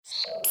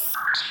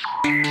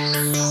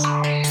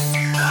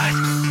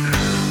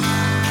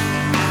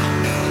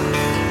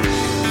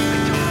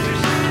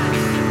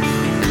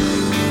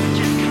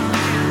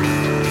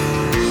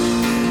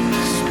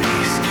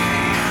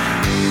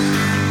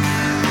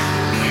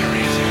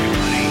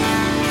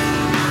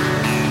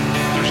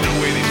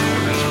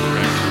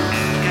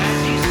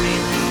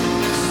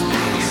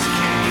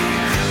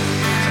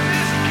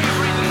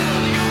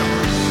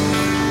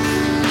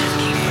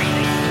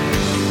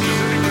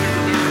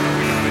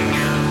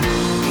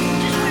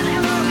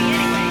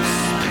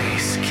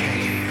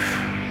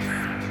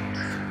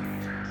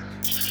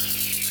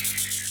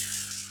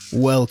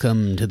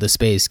Welcome to the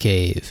Space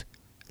Cave.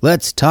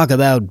 Let's talk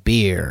about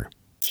beer.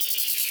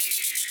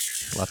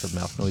 Lots of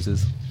mouth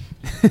noises.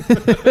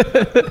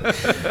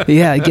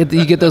 Yeah,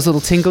 you get those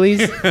little tinklies.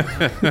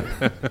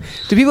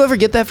 Do people ever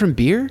get that from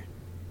beer?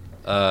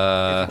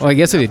 Well, I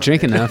guess if you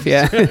drink enough,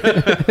 yeah. You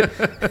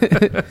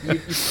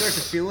start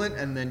to feel it,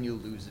 and then you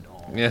lose it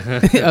all. Yeah.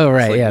 Oh,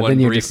 right, It's like yeah. one Then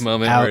you're brief just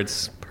moment out. where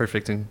it's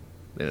perfect, and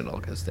then it all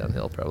goes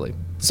downhill, probably.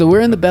 So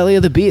we're in the belly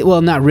of the beast.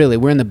 Well, not really.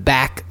 We're in the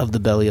back of the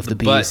belly of the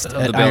butt beast of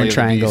at the belly Iron of the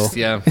Triangle. beast,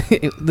 yeah.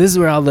 This is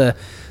where all the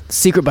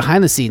secret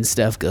behind-the-scenes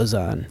stuff goes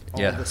on.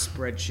 All Yeah. the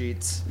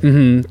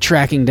spreadsheets.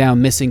 Tracking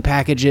down missing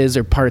packages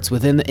or parts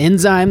within the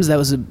enzymes. That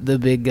was the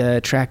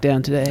big track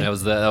down today. That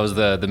was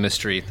the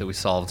mystery that we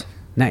solved.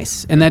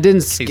 Nice. And that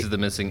didn't... Case of the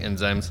missing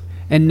enzymes.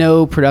 And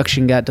no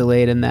production got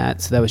delayed in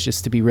that, so that was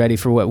just to be ready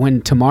for what?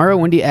 When tomorrow?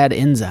 When do you add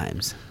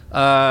enzymes?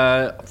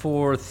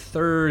 For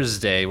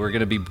Thursday, we're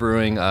going to be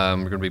brewing. We're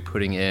going to be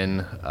putting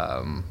in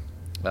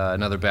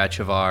another batch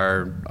of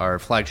our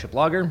flagship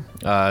lager.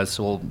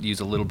 So we'll use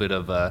a little bit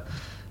of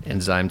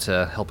enzyme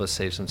to help us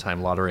save some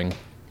time lautering.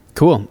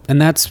 Cool. And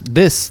that's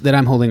this that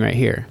I'm holding right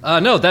here.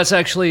 No, that's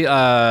actually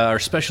our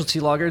specialty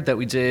lager that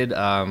we did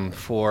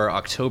for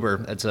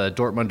October. It's a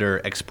Dortmunder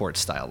export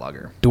style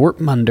lager.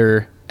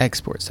 Dortmunder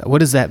export style. What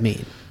does that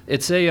mean?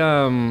 It's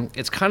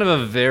it's kind of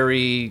a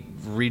very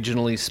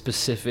regionally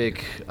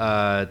specific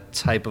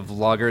type of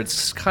lager.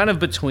 It's kind of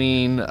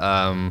between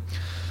a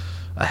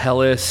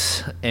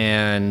Helles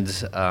and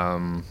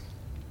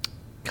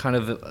kind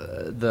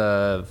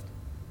of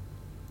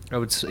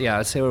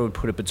I'd say I would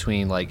put it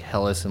between like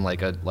Helles and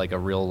like a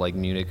real like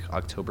Munich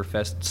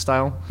Oktoberfest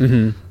style.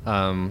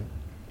 Mm-hmm.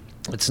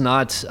 It's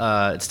not.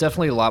 It's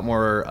definitely a lot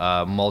more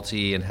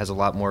malty and has a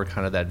lot more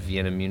kind of that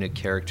Vienna Munich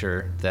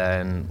character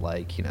than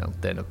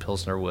than a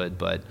Pilsner would.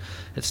 But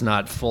it's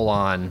not full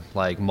on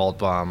like malt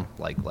bomb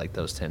like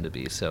those tend to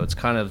be. So it's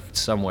kind of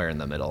somewhere in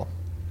the middle.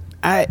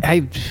 I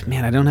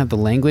don't have the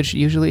language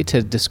usually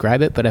to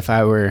describe it, but if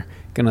I were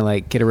gonna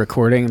like get a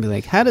recording and be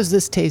like, how does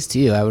this taste to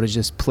you? I would have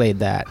just played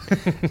that.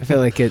 I feel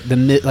like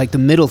the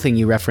middle thing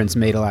you referenced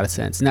made a lot of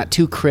sense. Not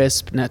too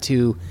crisp, not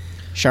too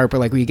sharp, or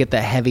like where you get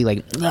that heavy,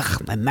 like,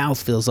 ugh, my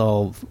mouth feels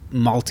all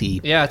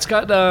malty. Yeah, it's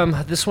got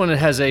this one. It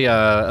has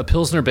a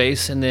Pilsner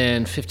base and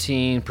then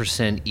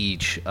 15%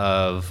 each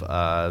of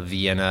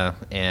Vienna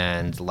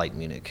and light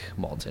Munich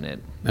malt in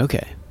it.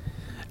 Okay.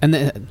 And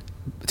then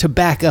to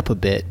back up a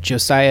bit,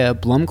 Josiah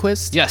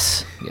Blomquist,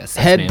 Yes, that's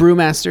head me.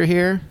 brewmaster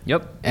here.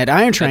 Yep. At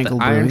Iron Triangle At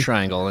the Brewing. Iron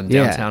Triangle in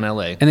Yeah. downtown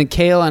LA. And then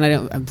Kale, and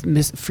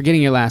I'm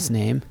forgetting your last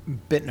name,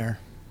 Bittner.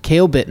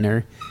 Kale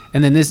Bittner.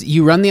 And then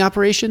you run the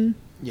operation?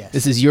 Yes.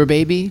 This is your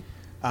baby?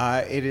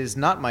 It is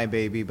not my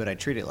baby, but I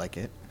treat it like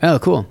it. Oh,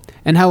 cool.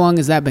 And how long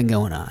has that been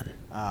going on?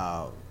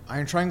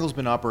 Iron Triangle's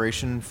been in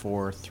operation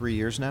for 3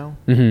 years now,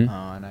 Mhm.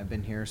 and I've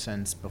been here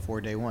since before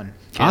day one.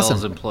 Kale's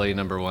Awesome. employee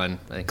number one.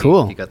 I think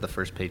Cool. He got the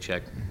first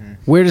paycheck.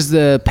 Where does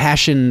the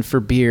passion for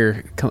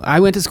beer come?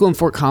 I went to school in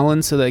Fort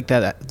Collins, so like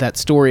that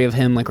story of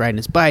him like riding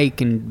his bike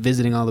and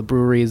visiting all the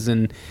breweries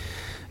and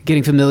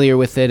getting familiar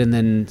with it, and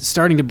then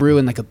starting to brew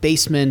in like a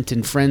basement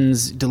and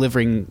friends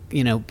delivering,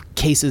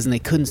 cases, and they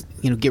couldn't,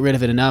 get rid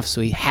of it enough, so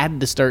he had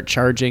to start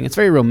charging. It's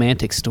a very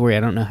romantic story. I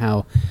don't know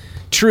how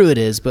true it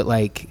is, but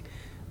like,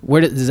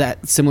 is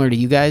that similar to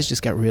you guys?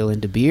 Just got real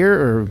into beer,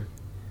 or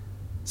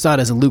saw it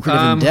as a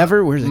lucrative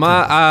endeavor? Where's it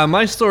come from?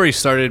 My story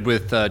started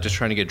with just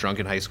trying to get drunk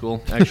in high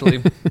school,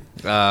 actually.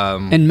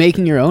 And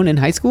making your own in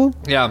high school?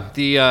 Yeah,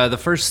 the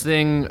first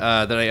thing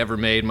that I ever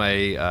made,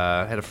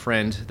 had a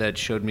friend that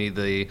showed me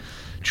the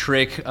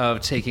trick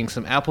of taking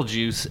some apple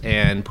juice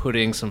and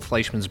putting some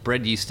Fleischmann's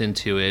bread yeast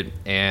into it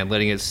and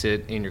letting it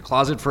sit in your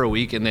closet for a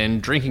week and then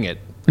drinking it.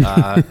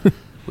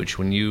 Which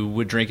when you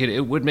would drink it, it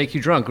would make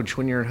you drunk, which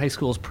when you're in high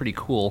school is pretty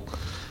cool,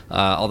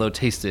 although it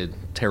tasted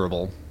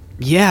terrible.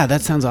 Yeah,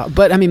 that sounds awesome.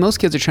 But I mean, most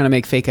kids are trying to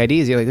make fake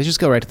IDs. You're like, let's just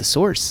go right to the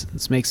source.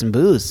 Let's make some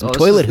booze, some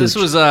toilet hooch.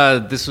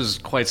 This was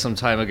quite some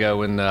time ago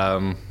when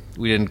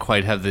we didn't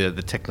quite have the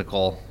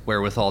technical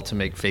wherewithal to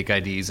make fake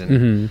IDs,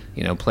 and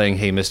playing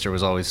Hey Mister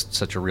was always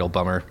such a real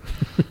bummer.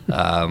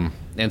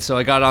 And so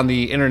I got on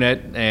the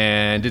internet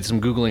and did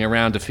some Googling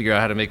around to figure out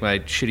how to make my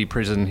shitty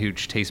prison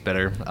hooch taste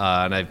better.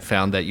 And I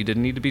found that you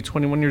didn't need to be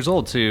 21 years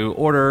old to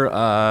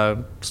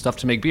order stuff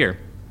to make beer.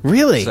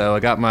 Really? So I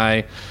got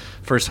my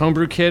first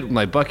homebrew kit,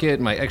 my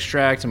bucket, my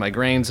extract, and my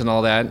grains and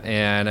all that,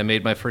 and I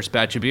made my first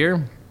batch of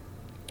beer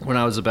when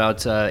I was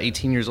about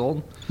 18 years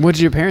old. What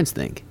did your parents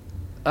think?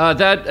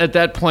 That at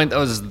that point, that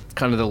was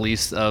kind of the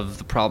least of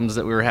the problems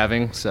that we were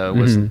having, so it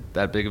wasn't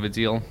that big of a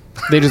deal.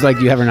 They just like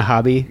you having a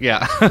hobby.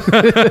 Yeah.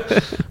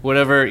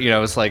 Whatever,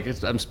 it's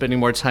like I'm spending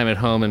more time at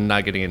home and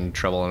not getting in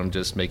trouble, and I'm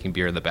just making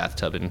beer in the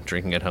bathtub and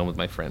drinking at home with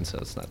my friends, so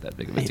it's not that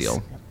big of a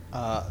deal.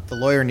 The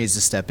lawyer needs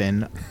to step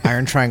in.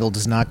 Iron Triangle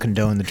does not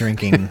condone the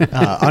drinking,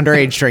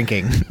 underage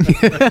drinking.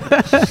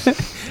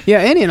 Yeah,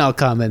 any and all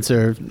comments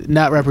are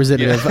not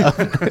representative of.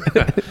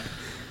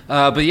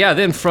 But yeah,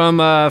 then from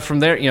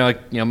there,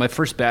 my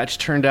first batch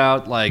turned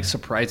out like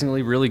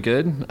surprisingly really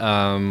good.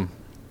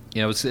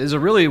 It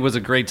was a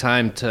great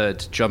time to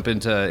jump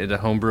into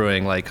home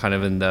brewing, like kind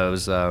of in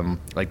those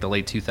like the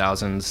late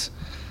 2000s,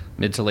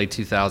 mid to late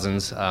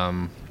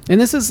 2000s. And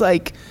this is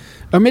like,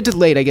 or mid to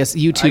late, I guess.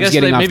 YouTube's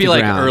getting off the maybe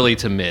like ground. early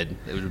to mid.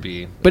 It would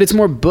be. But it's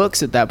more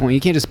books at that point. You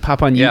can't just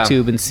pop on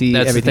YouTube and see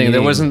that's everything. The thing.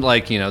 There wasn't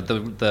like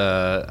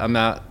the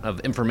amount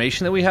of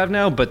information that we have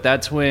now, but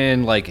that's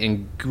when like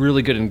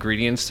really good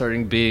ingredients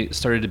started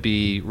to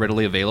be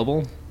readily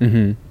available.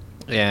 Mm-hmm.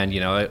 And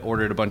I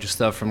ordered a bunch of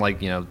stuff from like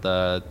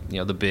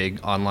the big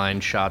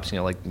online shops,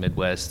 like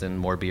Midwest and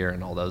More Beer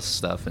and all those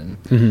stuff, and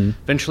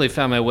eventually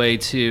found my way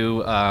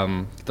to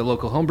the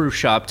local homebrew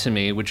shop to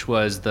me, which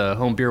was the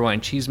Home Beer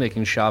Wine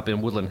Cheesemaking Shop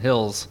in Woodland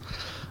Hills,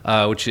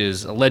 which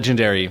is a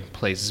legendary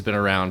place. It's been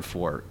around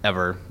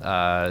forever.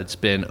 It's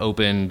been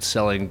open,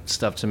 selling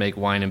stuff to make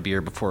wine and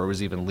beer before it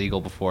was even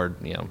legal. Before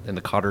in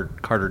the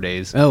Carter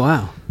days. Oh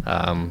wow.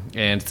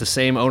 And the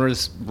same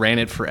owners ran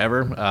it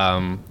forever.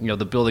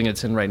 The building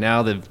it's in right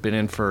now, they've been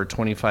in for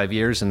 25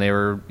 years, and they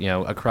were,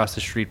 across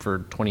the street for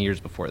 20 years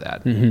before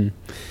that. Mm-hmm.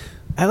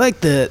 I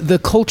like the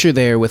culture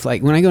there with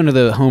like, when I go into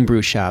the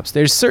homebrew shops,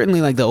 there's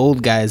certainly like the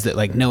old guys that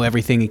like know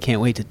everything and can't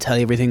wait to tell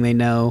you everything they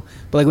know.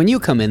 But like when you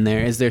come in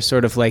there, is there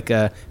sort of like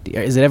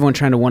is it everyone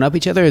trying to one up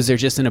each other? Or is there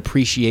just an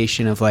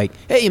appreciation of like,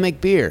 hey, you make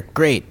beer,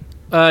 great?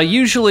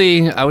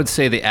 Usually I would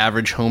say the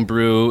average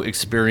homebrew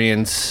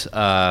experience,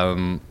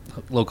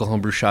 local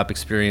homebrew shop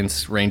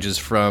experience ranges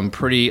from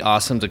pretty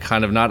awesome to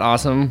kind of not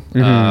awesome.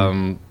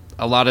 Mm-hmm.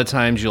 A lot of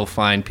times you'll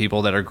find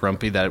people that are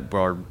grumpy that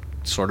are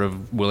sort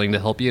of willing to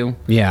help you.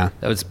 Yeah.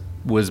 That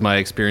was my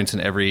experience in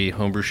every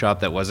homebrew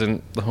shop that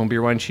wasn't the Home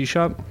Beer Wine Cheese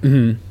Shop.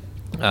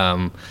 Mm-hmm.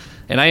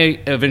 And I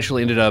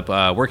eventually ended up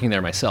working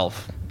there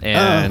myself.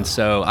 And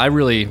so I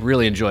really,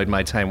 really enjoyed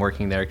my time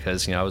working there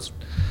because, I was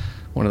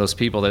one of those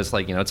people that's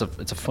like, it's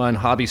a fun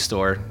hobby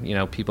store.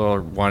 People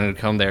are wanting to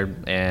come there,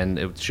 and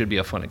it should be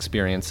a fun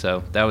experience.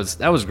 So that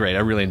was great. I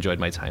really enjoyed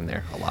my time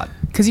there a lot.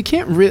 Because you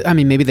can't really, I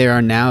mean, maybe there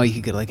are now, you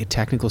could go to like a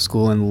technical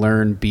school and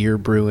learn beer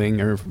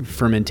brewing or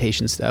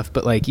fermentation stuff,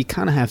 but like you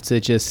kind of have to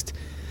just,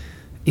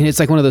 it's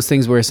like one of those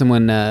things where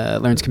someone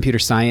learns computer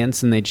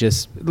science and they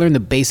just learn the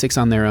basics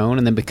on their own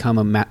and then become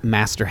a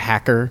master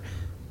hacker.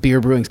 Beer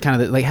brewing's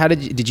kind of like, how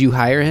did you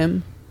hire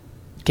him,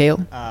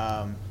 Cale?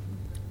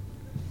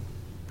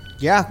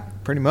 Yeah,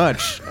 pretty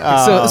much.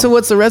 So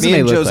what's the resume me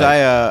and look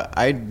Josiah,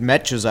 I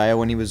met Josiah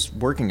when he was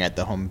working at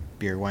the Home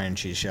Beer Wine and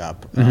Cheese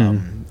Shop.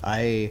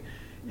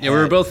 We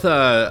were both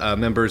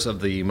members of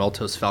the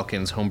Maltose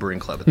Falcons homebrewing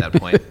club at that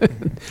point.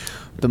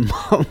 The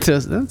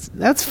Maltose,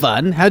 that's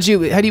fun. How do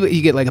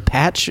you get like a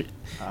patch?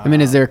 I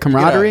mean, is there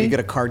camaraderie? You get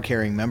a card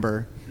carrying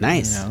member.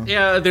 Nice.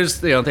 Yeah,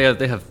 there's they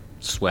have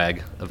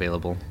swag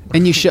available.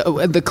 And you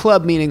show the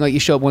club, meaning like you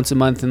show up once a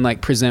month and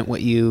like present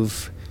what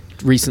you've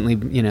recently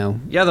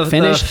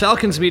finished. The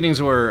Falcons meetings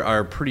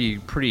are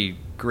pretty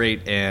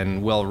great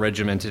and well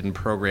regimented and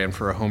programmed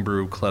for a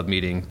homebrew club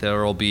meeting.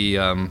 There will be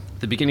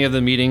the beginning of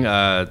the meeting,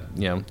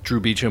 Drew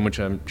Beecham, which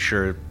I'm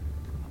sure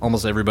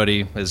almost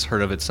everybody has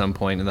heard of at some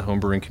point in the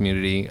homebrewing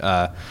community.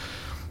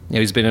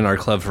 He's been in our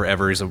club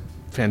forever. He's a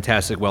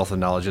fantastic wealth of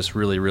knowledge, just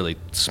really, really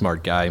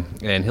smart guy.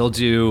 And he'll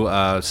do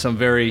some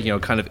very,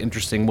 kind of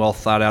interesting, well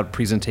thought out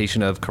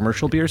presentation of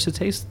commercial beers to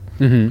taste.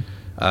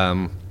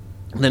 Mm-hmm.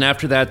 Then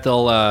after that,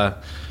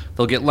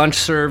 they'll get lunch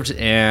served,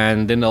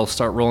 and then they'll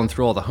start rolling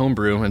through all the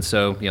homebrew. And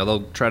so,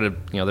 they'll try to,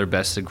 their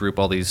best to group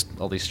all these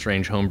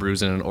strange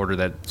homebrews in an order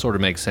that sort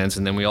of makes sense.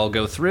 And then we all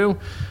go through,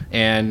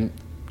 and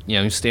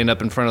you stand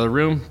up in front of the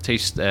room,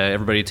 taste.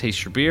 Everybody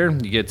tastes your beer.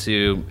 You get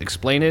to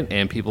explain it,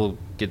 and people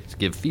get to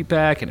give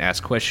feedback and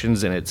ask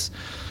questions. And it's,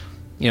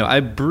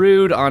 I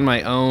brewed on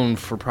my own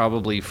for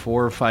probably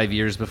 4 or 5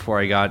 years before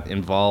I got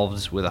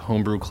involved with a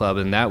homebrew club,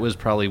 and that was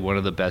probably one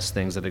of the best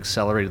things that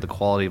accelerated the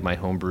quality of my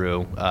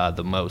homebrew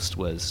the most,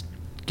 was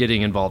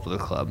getting involved with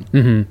a club.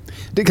 Mm-hmm.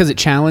 Because it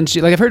challenged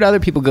you. Like I've heard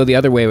other people go the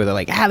other way where they're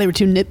like, they were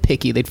too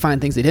nitpicky. They'd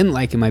find things they didn't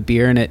like in my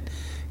beer, and it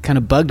kind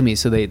of bugged me,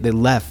 so they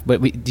left.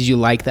 But did you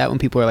like that when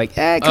people are like,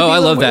 I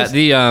love that.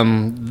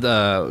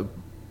 The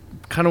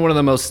kind of one of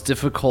the most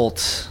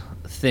difficult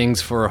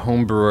things for a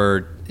home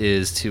brewer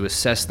is to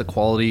assess the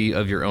quality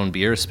of your own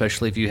beer,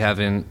 especially if you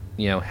haven't,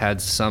 had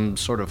some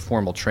sort of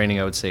formal training.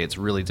 I would say it's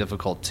really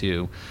difficult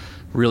to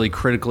really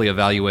critically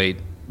evaluate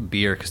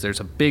beer, because there's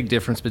a big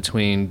difference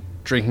between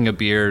drinking a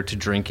beer to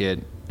drink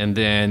it and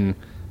then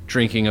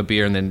drinking a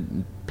beer and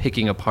then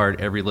picking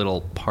apart every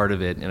little part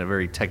of it in a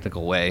very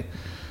technical way.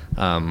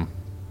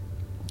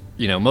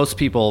 most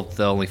people,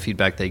 the only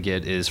feedback they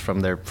get is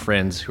from their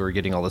friends who are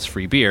getting all this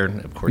free beer.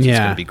 And of course, it's Yeah.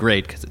 going to be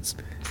great because it's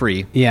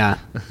free. Yeah.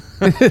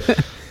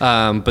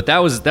 But that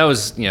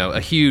was a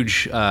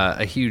huge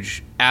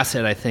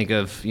asset, I think,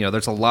 of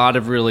there's a lot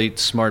of really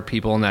smart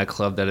people in that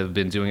club that have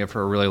been doing it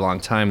for a really long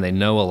time. They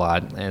know a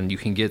lot, and you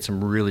can get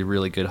some really,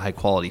 really good high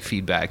quality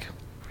feedback.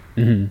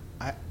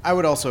 I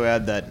would also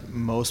add that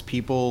most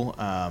people,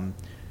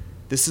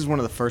 this is one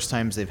of the first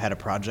times they've had a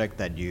project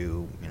that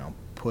you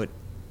put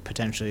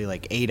potentially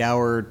like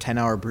 8-hour,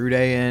 10-hour brew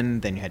day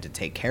in, then you had to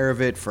take care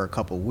of it for a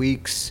couple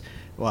weeks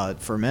while it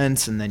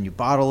ferments, and then you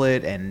bottle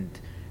it, and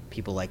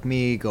people like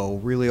me go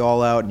really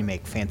all out and you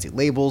make fancy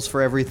labels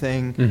for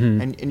everything,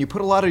 and you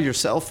put a lot of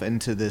yourself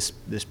into this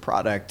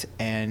product,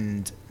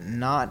 and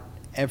not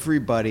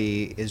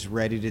everybody is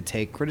ready to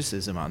take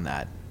criticism on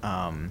that.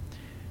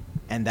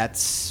 And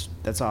that's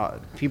all.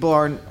 People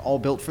aren't all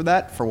built for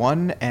that, for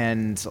one,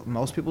 and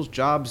most people's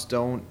jobs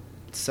don't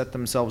set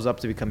themselves up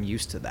to become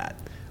used to that.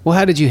 Well,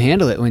 how did you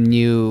handle it when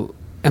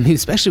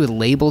especially with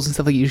labels and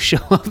stuff, like you show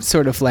up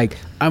sort of like,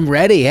 I'm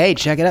ready. Hey,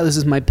 check it out. This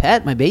is my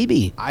pet, my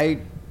baby. I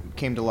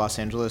came to Los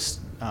Angeles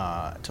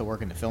to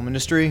work in the film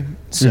industry,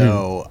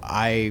 so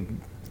I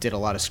did a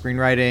lot of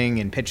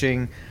screenwriting and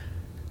pitching.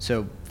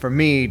 So for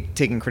me,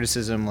 taking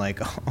criticism like,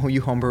 oh,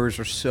 you homebrewers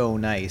are so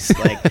nice.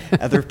 Like,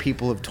 other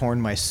people have torn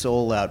my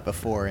soul out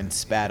before and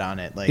spat on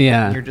it. Like,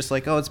 you're just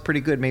like, oh, it's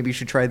pretty good. Maybe you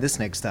should try this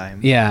next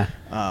time. Yeah.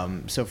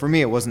 So for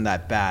me, it wasn't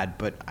that bad.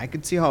 But I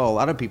could see how a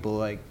lot of people,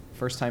 like,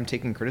 first time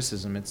taking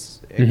criticism, it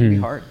can be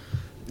hard.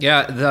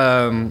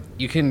 Yeah,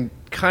 you can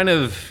kind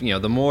of,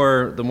 the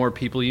more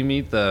people you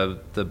meet,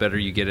 the better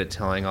you get at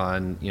telling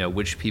on,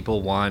 which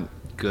people want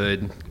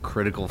good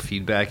critical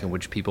feedback and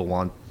which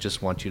people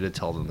just want you to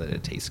tell them that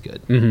it tastes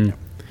good.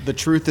 The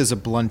truth is a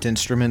blunt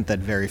instrument that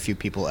very few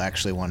people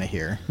actually want to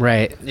hear.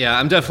 Right. Yeah,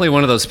 I'm definitely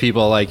one of those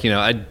people. Like,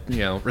 I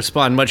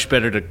respond much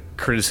better to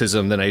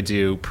criticism than I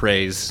do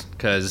praise,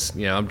 because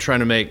I'm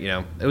trying to make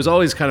it was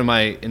always kind of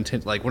my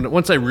intent. Like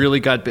once I really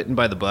got bitten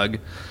by the bug,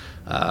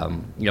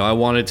 I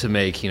wanted to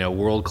make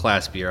world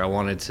class beer. I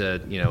wanted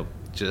to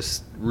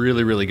just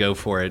really, really go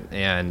for it,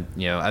 and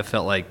I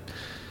felt like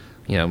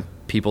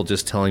people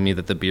just telling me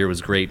that the beer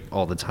was great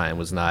all the time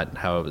was not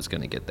how I was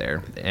going to get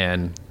there.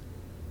 And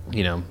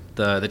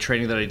the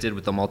training that I did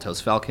with the Maltose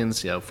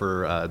Falcons,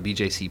 for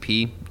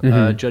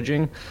BJCP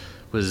judging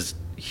was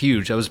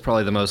huge. That was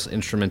probably the most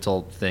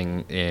instrumental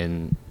thing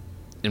in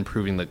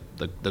improving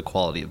the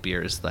quality of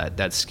beers,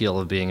 that skill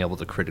of being able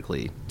to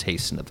critically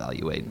taste and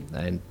evaluate,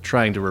 and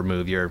trying to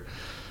remove your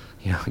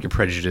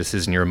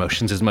prejudices and your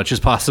emotions as much as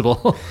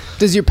possible.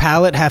 Does your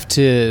palate have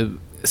to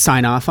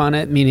sign off on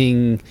it?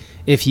 Meaning,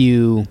 if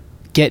you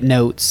get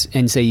notes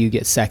and say you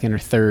get second or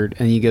third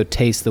and you go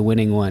taste the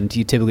winning one, do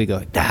you typically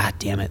go,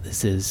 damn it,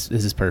 this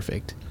is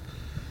perfect?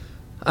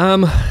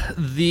 That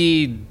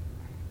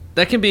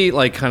can be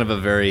like kind of a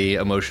very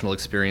emotional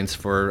experience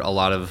for a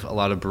lot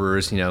of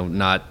brewers,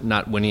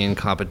 not winning in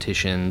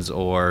competitions,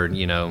 or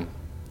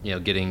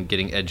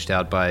getting edged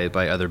out by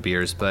other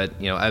beers.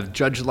 But I've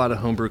judged a lot of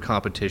homebrew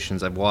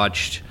competitions. I've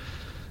watched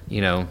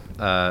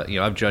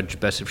I've judged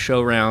best of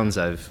show rounds.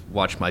 I've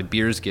watched my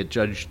beers get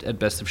judged at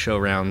best of show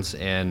rounds,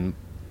 and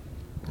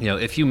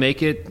if you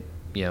make it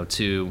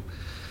to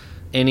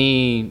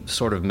any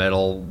sort of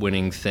medal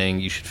winning thing,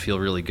 you should feel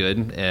really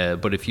good.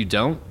 But if you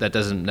don't, that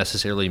doesn't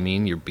necessarily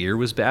mean your beer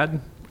was bad.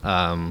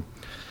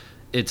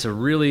 It's a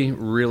really,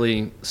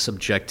 really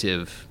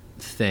subjective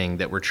thing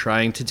that we're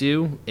trying to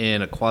do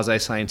in a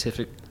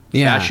quasi-scientific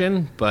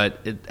fashion,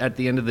 but at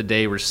the end of the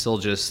day, we're still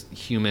just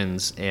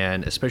humans,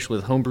 and especially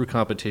with homebrew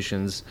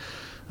competitions,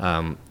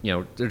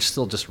 they're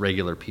still just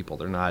regular people.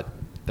 They're not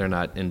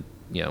in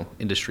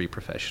industry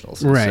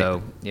professionals. Right.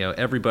 So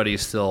everybody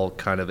is still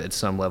kind of at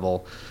some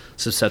level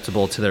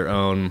susceptible to their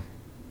own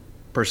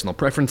personal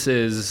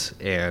preferences,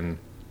 and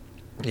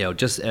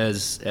just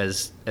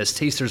as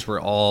tasters,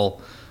 we're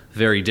all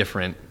very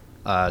different.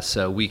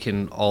 So we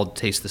can all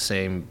taste the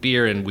same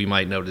beer, and we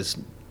might notice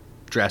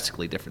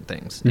drastically different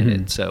things in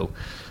it. So,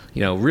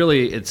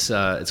 really, it's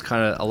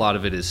kind of, a lot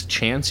of it is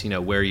chance.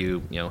 Where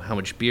how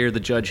much beer the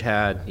judge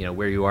had,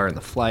 where you are in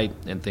the flight,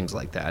 and things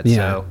like that.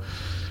 Yeah.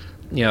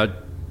 So,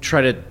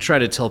 try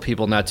to tell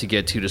people not to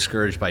get too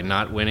discouraged by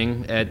not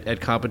winning at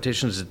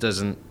competitions. It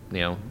doesn't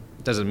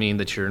mean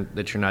that you're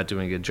not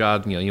doing a good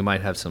job. You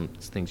might have some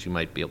things you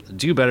might be able to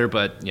do better,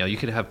 but you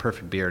could have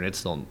perfect beer and it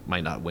still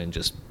might not win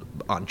just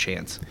on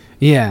chance.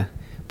 Yeah,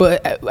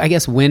 but I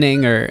guess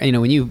winning, or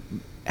when you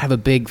have a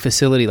big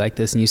facility like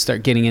this and you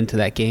start getting into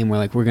that game where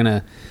like we're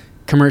gonna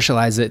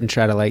commercialize it and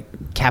try to like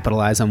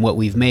capitalize on what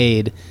we've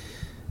made.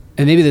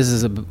 And maybe this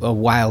is a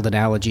wild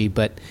analogy,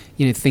 but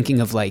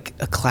thinking of like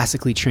a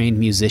classically trained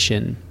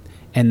musician,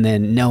 and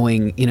then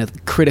knowing the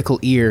critical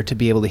ear to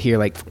be able to hear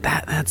like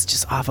that's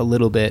just off a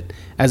little bit,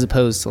 as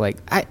opposed to like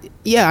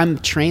I'm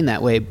trained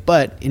that way,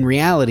 but in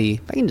reality,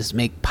 if I can just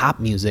make pop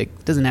music,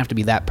 it doesn't have to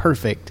be that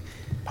perfect.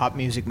 Pop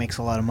music makes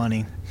a lot of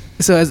money.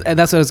 So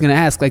that's what I was going to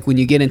ask. Like when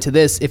you get into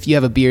this, if you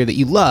have a beer that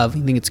you love,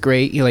 you think it's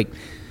great, you're like,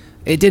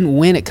 it didn't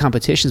win at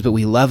competitions, but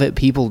we love it.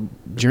 People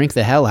drink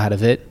the hell out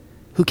of it.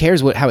 Who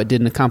cares how it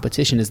did in a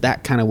competition? Is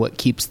that kind of what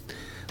keeps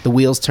the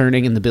wheels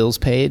turning and the bills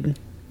paid?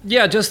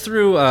 Yeah, just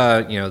through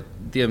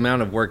the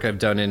amount of work I've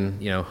done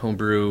in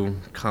homebrew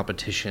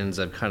competitions,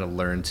 I've kind of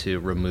learned to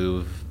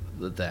remove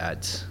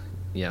that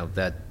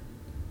that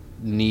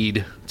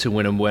need to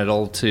win a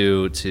medal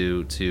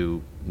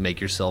to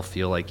make yourself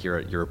feel like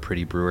you're a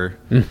pretty brewer.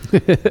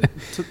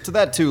 To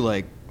that too,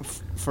 like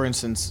for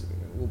instance,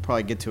 we'll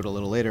probably get to it a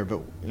little later,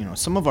 but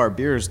some of our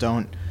beers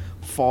don't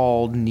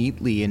fall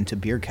neatly into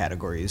beer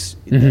categories.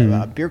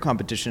 Beer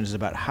competition is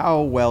about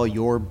how well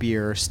your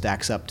beer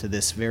stacks up to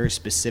this very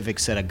specific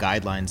set of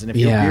guidelines, and if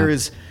your beer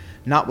is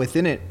not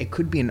within it, it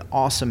could be an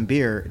awesome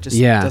beer. It just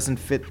doesn't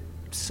fit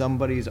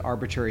somebody's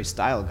arbitrary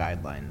style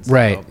guidelines.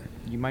 Right. So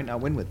you might not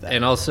win with that.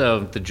 And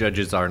also, the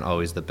judges aren't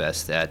always the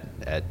best at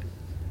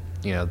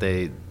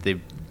they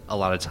a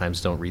lot of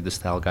times don't read the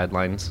style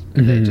guidelines.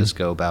 They just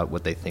go about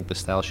what they think the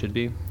style should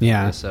be.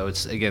 Yeah. So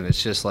it's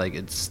just like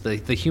it's the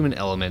human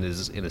element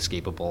is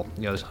inescapable.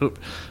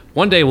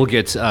 One day we'll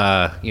get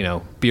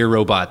beer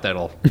robot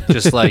that'll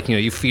just like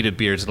you feed it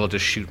beers and it'll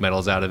just shoot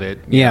metals out of it.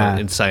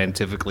 In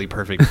scientifically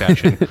perfect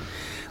fashion.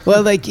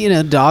 Well, like,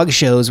 dog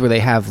shows where they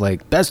have,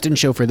 like, best in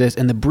show for this,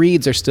 and the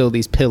breeds are still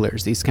these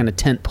pillars, these kind of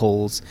tent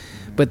poles.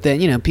 But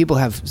then, people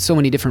have so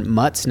many different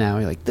mutts now.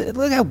 You're like,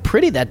 look how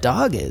pretty that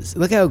dog is.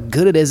 Look how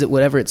good it is at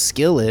whatever its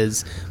skill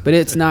is. But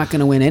it's not going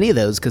to win any of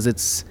those because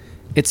it's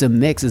a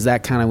mix. Is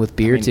that kind of with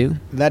beer, too?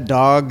 That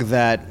dog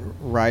that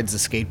rides the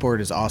skateboard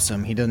is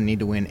awesome. He doesn't need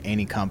to win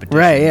any competitions.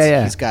 Right,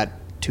 yeah. He's got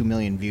 2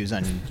 million views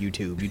on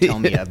YouTube. You tell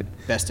me a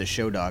best of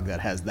show dog that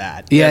has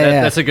that.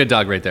 That's a good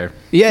dog right there.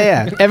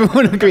 Yeah. Everyone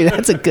would agree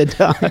that's a good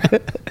dog.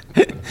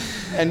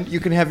 And you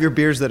can have your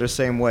beers that are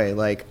same way.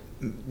 Like,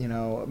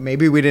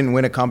 maybe we didn't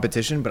win a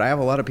competition, but I have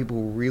a lot of people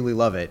who really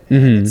love it.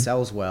 And it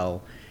sells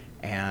well.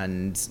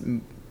 And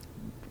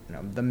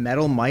the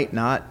metal might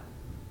not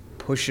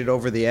push it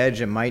over the edge.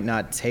 It might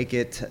not take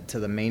it to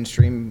the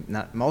mainstream.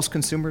 Most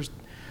consumers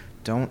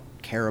don't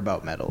care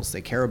about metals. They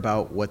care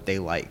about what they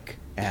like.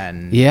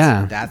 And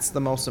that's the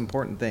most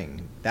important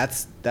thing.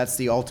 That's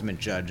the ultimate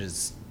judge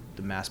is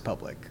the mass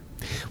public.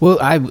 Well,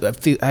 I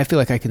feel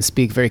like I can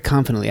speak very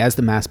confidently as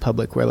the mass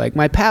public, where like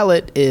my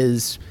palate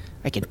is,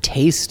 I can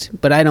taste,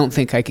 but I don't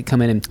think I could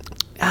come in and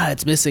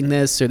it's missing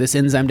this, or this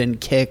enzyme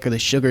didn't kick, or the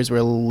sugars were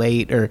a little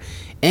late, or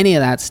any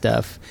of that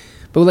stuff.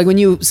 But like when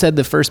you said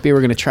the first beer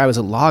we're going to try was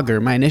a lager,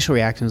 my initial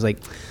reaction was like,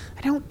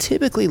 I don't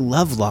typically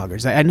love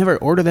lagers. I never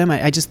order them.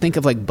 I just think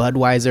of like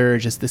Budweiser,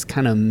 just this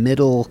kind of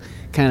middle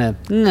kind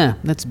of,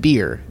 that's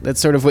beer.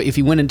 That's sort of what, if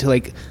you went into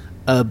like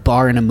a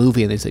bar in a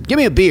movie and they said, give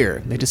me a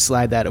beer, they just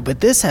slide that. But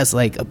this has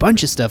like a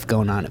bunch of stuff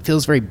going on. It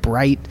feels very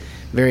bright,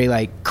 very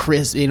like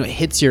crisp, it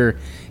hits your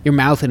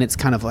mouth and it's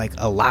kind of like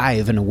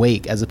alive and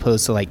awake, as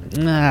opposed to like,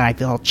 I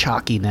feel all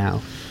chalky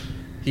now.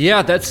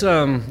 Yeah, that's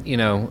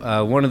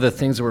one of the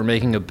things that we're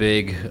making a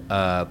big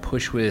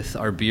push with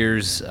our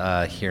beers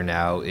here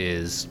now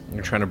is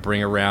we're trying to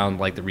bring around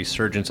like the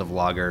resurgence of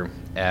lager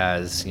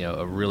as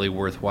a really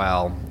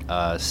worthwhile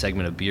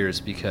segment of beers,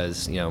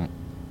 because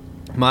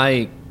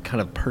my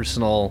kind of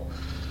personal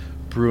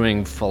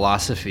brewing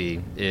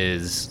philosophy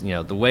is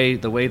the way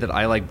that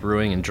I like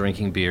brewing and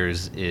drinking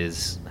beers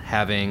is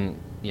having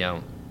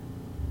a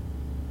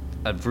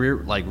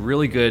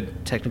really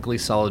good technically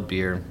solid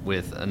beer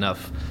with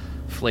enough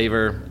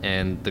flavor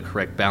and the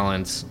correct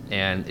balance,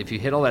 and if you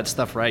hit all that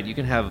stuff right, you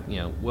can have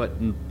what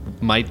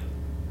might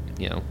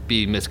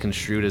be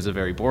misconstrued as a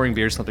very boring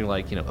beer, something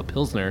like a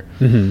Pilsner.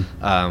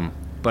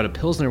 But a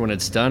Pilsner, when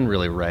it's done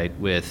really right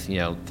with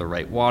the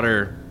right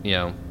water,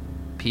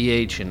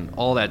 pH and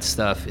all that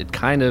stuff, it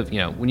kind of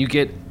when you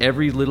get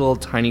every little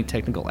tiny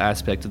technical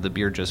aspect of the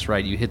beer just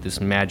right, you hit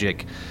this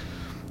magic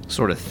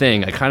sort of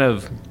thing.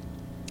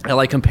 I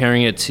like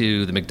comparing it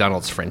to the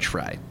McDonald's French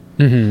fry.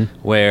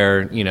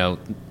 Where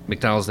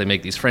McDonald's, they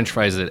make these French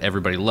fries that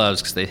everybody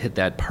loves because they hit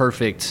that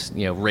perfect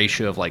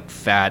ratio of like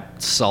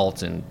fat,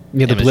 salt, and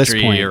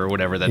chemistry or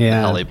whatever that the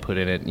hell they put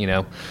in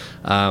it.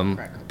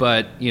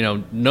 But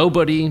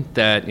nobody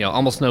that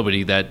almost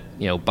nobody that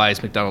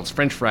buys McDonald's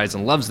French fries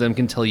and loves them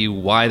can tell you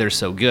why they're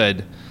so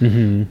good.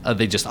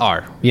 They just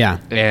are.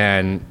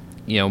 And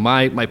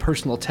my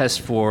personal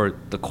test for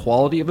the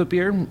quality of a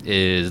beer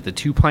is the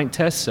 2-pint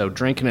test. So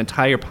drink an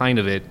entire pint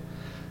of it.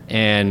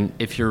 And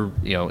if you're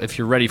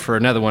ready for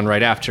another one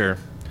right after,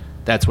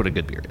 that's what a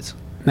good beer is.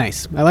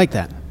 Nice. I like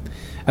that.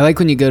 I like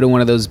when you go to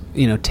one of those,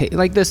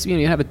 like this,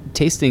 you have a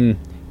tasting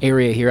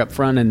area here up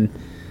front, and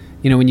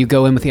when you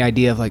go in with the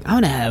idea of like, I'm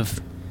gonna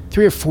have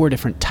 3 or 4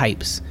 different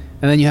types,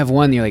 and then you have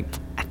one, you're like,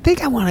 I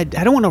don't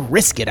want to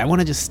risk it. I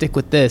want to just stick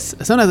with this.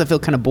 Sometimes I feel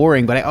kind of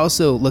boring, but I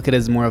also look at it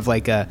as more of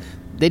like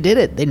they did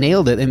it, they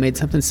nailed it, they made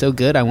something so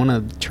good, I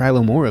want to try a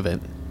little more of it.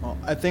 Well,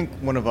 I think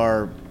one of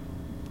our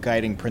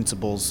guiding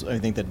principles, I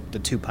think that the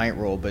 2-pint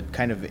rule, but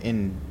kind of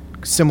in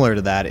similar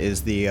to that,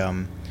 is the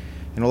a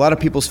lot of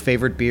people's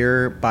favorite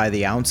beer by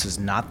the ounce is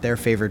not their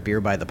favorite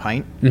beer by the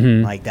pint.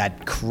 Like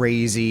that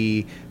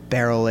crazy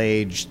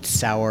barrel-aged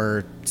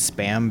sour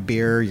Spam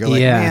beer. You're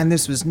like, Yeah. man,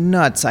 this was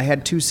nuts. I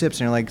had 2 sips,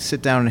 and you're like,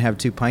 sit down and have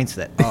 2 pints of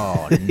that.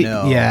 Oh,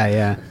 no.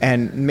 Yeah.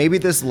 And maybe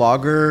this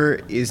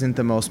lager isn't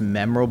the most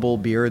memorable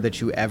beer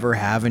that you ever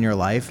have in your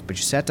life, but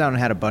you sat down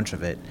and had a bunch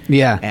of it.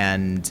 Yeah.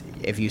 And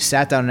if you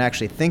sat down and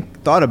actually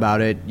thought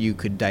about it, you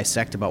could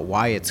dissect about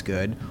why it's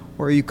good,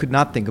 or you could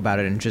not think about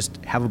it and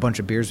just have a bunch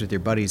of beers with your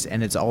buddies,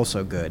 and it's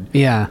also good.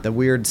 Yeah. The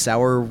weird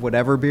sour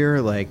whatever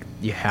beer, like,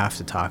 you have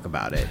to talk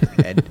about it,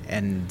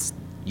 and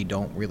you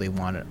don't really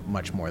want it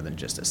much more than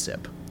just a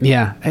sip.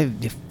 Yeah, I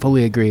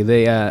fully agree.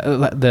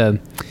 The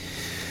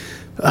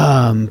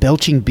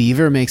Belching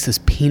Beaver makes this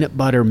peanut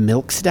butter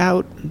milk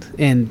stout,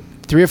 and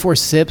 3 or 4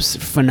 sips,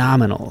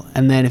 phenomenal.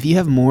 And then if you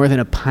have more than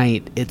a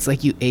pint, it's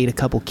like you ate a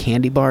couple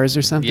candy bars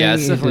or something. Yeah,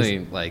 it's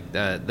definitely like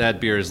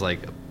that beer is like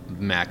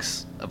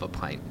max of a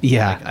pint.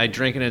 Yeah. Like, I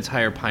drank an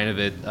entire pint of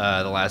it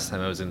the last time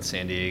I was in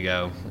San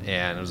Diego,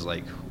 and it was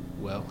like,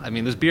 well,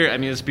 this beer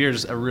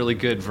is a really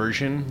good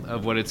version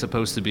of what it's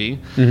supposed to be,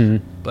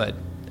 but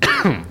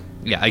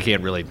yeah, I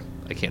can't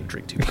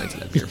drink 2 pints of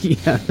that beer.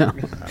 Yeah, no.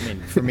 I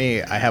mean, for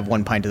me, I have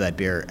 1 pint of that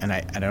beer, and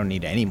I don't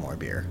need any more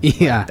beer.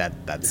 Yeah.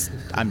 Like,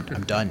 I'm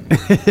done.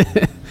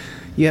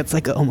 Yeah, it's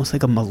like almost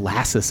like a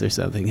molasses or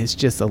something. It's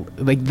just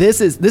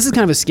this is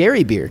kind of a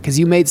scary beer because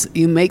you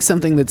make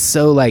something that's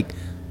so like,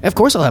 of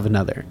course I'll have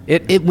another.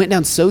 It went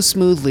down so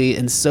smoothly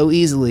and so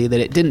easily that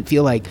it didn't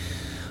feel like,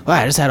 oh,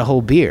 I just had a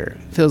whole beer.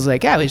 It feels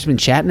like, yeah, we've just been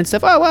chatting and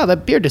stuff. Oh, wow,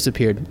 that beer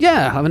disappeared.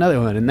 Yeah, I'll have another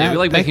one. And Yeah, we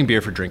like making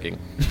beer for drinking.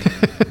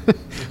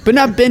 but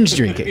not binge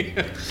drinking.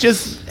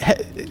 Just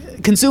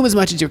consume as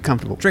much as you're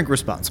comfortable. Drink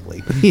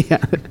responsibly.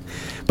 Yeah.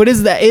 But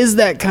is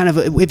that kind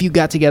of if you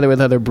got together with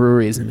other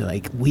breweries and be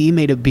like, we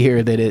made a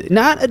beer that is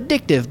not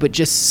addictive, but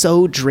just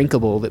so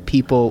drinkable that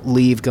people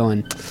leave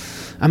going,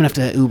 I'm gonna have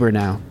to Uber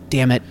now.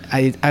 Damn it!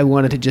 I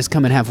wanted to just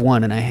come and have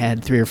one, and I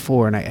had 3 or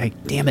 4, and I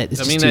damn it, it's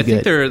just too good. I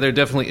think there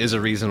definitely is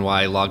a reason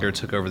why lager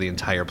took over the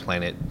entire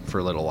planet for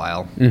a little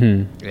while,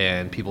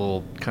 and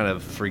people kind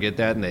of forget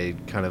that, and they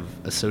kind of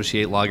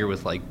associate lager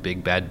with like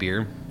big bad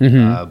beer.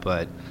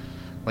 But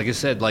like I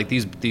said, like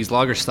these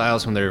lager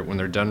styles when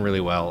they're done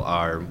really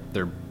well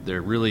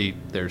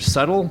they're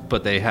subtle,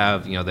 but they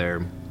have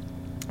their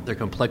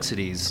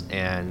complexities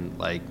and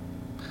like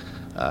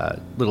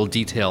little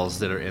details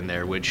that are in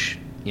there, which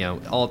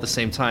all at the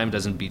same time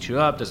doesn't beat you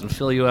up, doesn't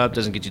fill you up,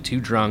 doesn't get you too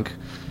drunk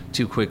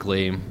too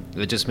quickly.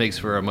 It just makes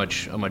for a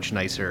much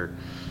nicer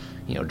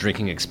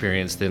drinking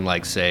experience than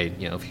like say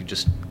if you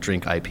just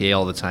drink IPA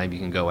all the time, you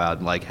can go out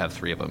and like have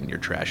 3 of them in your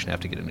trash and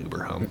have to get an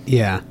Uber home.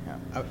 Yeah.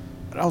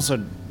 I'd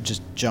also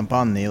just jump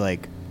on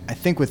I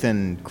think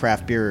within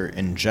craft beer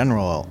in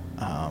general,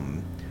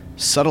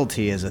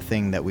 subtlety is a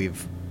thing that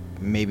we've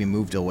maybe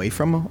moved away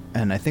from,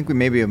 and I think we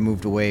maybe have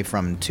moved away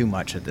from too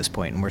much at this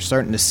point, and we're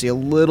starting to see a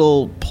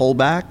little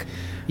pullback.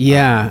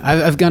 Yeah,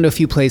 I've gone to a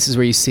few places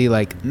where you see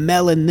like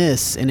melon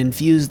this and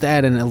infuse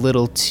that, and a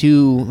little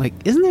too like,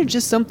 isn't there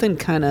just something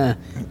kind of?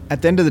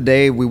 At the end of the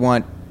day, we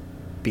want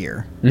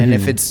beer, and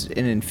if it's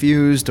an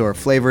infused or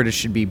flavored, it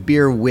should be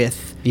beer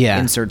with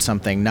insert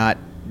something, not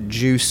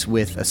juice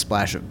with a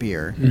splash of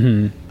beer.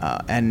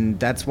 And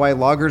that's why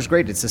lager's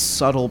great. It's a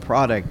subtle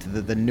product.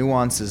 The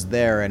nuance is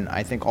there, and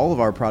I think all of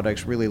our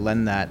products really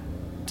lend that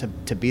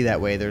to be that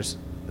way. There's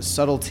a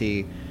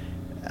subtlety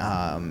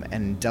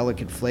and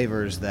delicate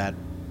flavors that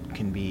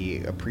can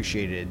be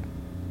appreciated,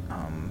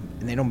 and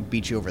they don't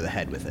beat you over the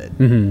head with it.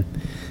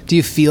 Do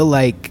you feel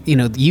like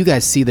you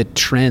guys see the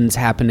trends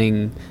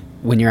happening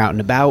when you're out and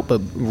about,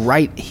 but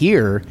right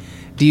here,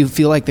 do you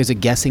feel like there's a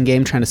guessing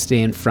game trying to stay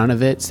in front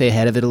of it, stay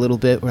ahead of it a little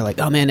bit? We're like,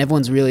 oh man,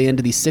 everyone's really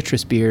into these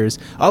citrus beers.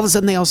 All of a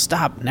sudden they all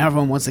stop. Now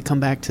everyone wants to come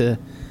back to...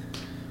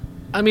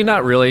 I mean,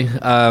 not really.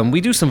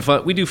 We do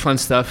fun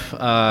stuff,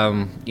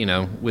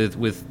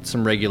 with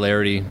some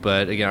regularity.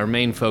 But again, our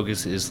main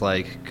focus is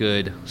like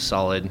good,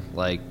 solid,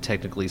 like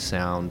technically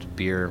sound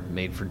beer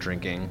made for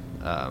drinking.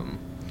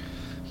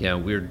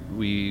 We're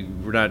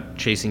not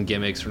chasing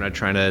gimmicks. We're not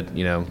trying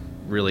to,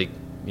 really.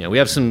 We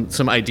have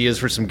some ideas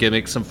for some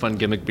gimmicks, some fun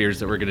gimmick beers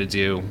that we're going to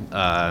do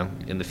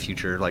in the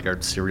future, like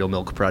our cereal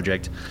milk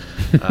project.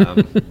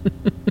 But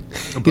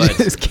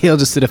Kale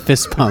just did a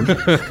fist pump.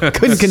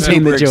 Couldn't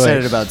contain the joy.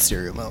 Excited about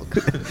cereal milk.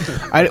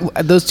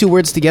 Those 2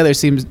 words together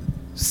seems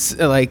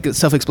like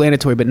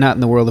self-explanatory, but not in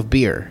the world of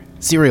beer.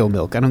 Cereal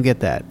milk. I don't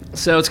get that.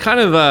 So it's kind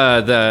of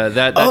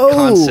that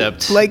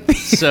concept. Like the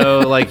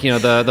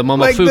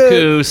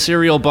Momofuku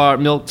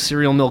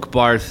cereal milk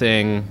bar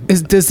thing.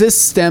 Does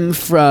this stem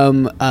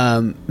from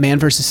Man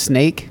vs.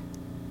 Snake?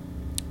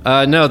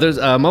 No, there's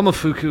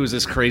Momofuku is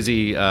this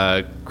crazy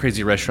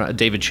restaurant,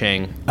 David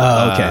Chang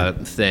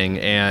thing,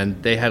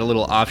 and they had a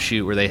little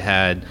offshoot where they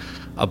had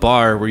a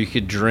bar where you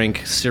could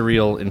drink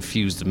cereal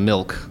infused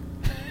milk.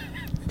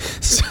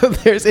 So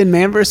there's in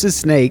Man vs.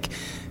 Snake.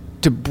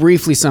 To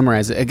briefly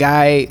summarize it, a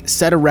guy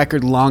set a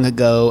record long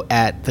ago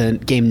at the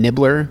game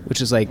Nibbler, which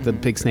is like the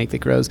big snake that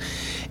grows,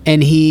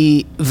 and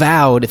he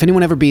vowed, if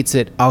anyone ever beats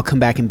it, I'll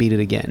come back and beat it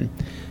again.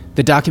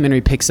 the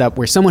documentary picks up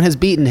where someone has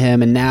beaten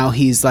him, and now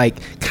he's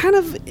like kind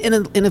of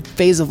in a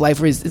phase of life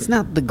where it's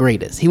not the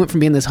greatest. He went from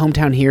being this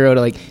hometown hero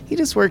to like he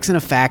just works in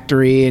a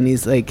factory, and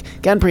he's like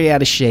gotten pretty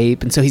out of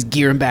shape, and so he's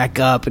gearing back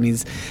up, and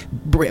he's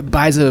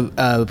buys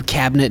a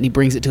cabinet and he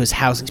brings it to his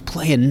house, and he's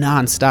playing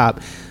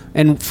nonstop.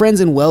 And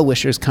friends and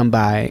well-wishers come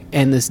by,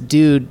 and this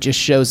dude just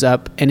shows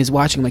up and is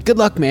watching, like, good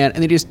luck, man.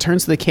 And then he just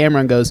turns to the camera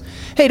and goes,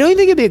 hey, don't you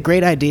think it'd be a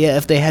great idea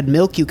if they had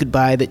milk you could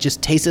buy that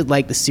just tasted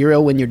like the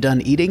cereal when you're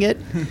done eating it?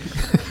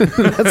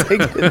 That's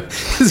like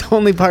his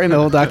only part in the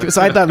whole document.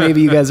 So I thought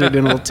maybe you guys were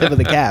doing a little tip of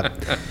the cap.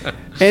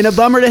 And a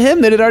bummer to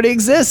him that it already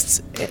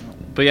exists.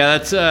 But yeah,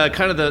 that's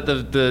kind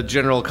of the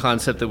general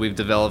concept that we've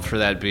developed for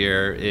that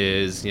beer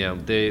is, you know,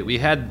 we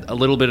had a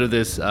little bit of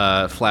this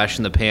flash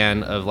in the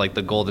pan of like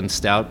the golden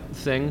stout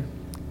thing.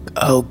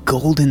 Oh,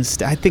 golden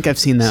stout! I think I've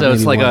seen that. So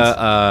it's like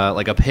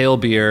once. a pale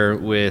beer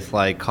with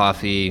like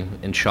coffee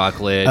and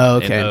chocolate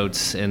and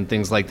oats and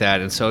things like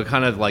that. And so it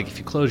kind of like if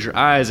you close your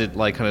eyes, it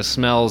like kind of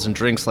smells and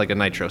drinks like a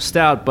nitro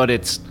stout, but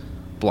it's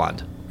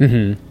blonde.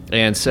 Mm-hmm.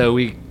 And so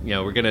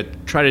we're gonna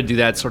try to do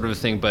that sort of a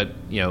thing, but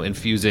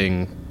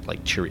infusing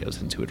like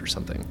Cheerios into it or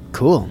something.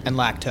 Cool. And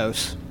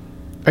lactose.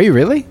 Are you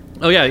really?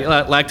 Oh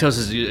yeah, lactose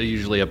is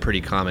usually a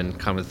pretty common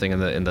thing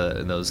in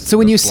those. So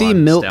when you see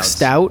milk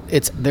stouts.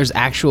 stout, there's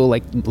actual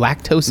like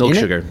lactose milk in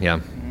sugar, it? yeah.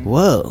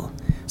 Whoa.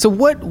 So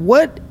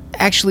what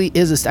actually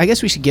is I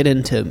guess we should get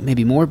into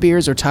maybe more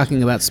beers or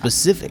talking about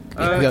specific.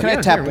 Can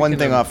I tap one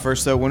thing off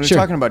first though? When we're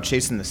talking about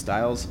chasing the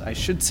styles, I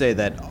should say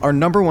that our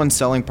number one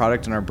selling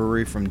product in our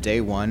brewery from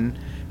day one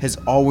has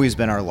always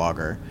been our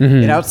lager.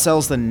 Mm-hmm. It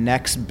outsells the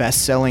next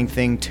best-selling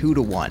thing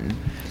 2-1.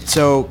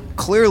 So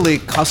clearly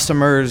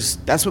customers,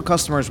 that's what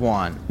customers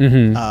want.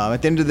 Mm-hmm.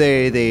 At the end of the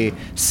day, they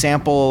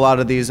sample a lot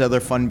of these other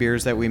fun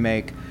beers that we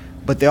make,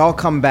 but they all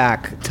come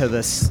back to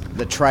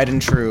the tried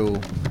and true,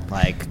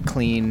 like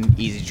clean,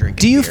 easy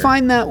drinking Do you beer.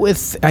 find that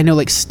with, I know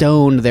like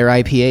Stone, their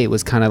IPA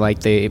was kind of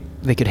like they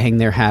could hang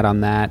their hat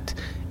on that.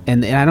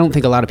 And I don't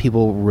think a lot of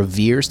people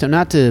revere Stone,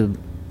 not to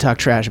talk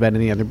trash about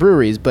any other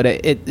breweries, but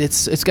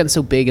it's gotten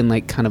so big in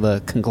like kind of a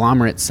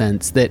conglomerate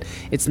sense that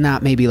it's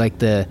not maybe like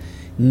the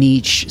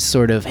niche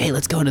sort of, hey,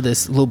 let's go into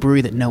this little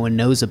brewery that no one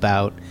knows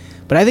about.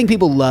 But I think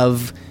people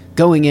love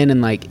going in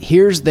and like,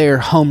 here's their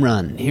home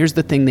run, here's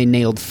the thing they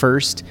nailed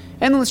first,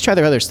 and then let's try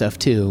their other stuff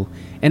too.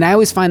 And I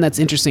always find that's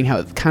interesting how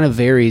it kind of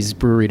varies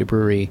brewery to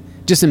brewery,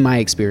 just in my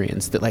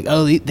experience, that like,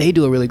 oh, they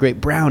do a really great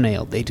brown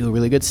ale, they do a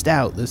really good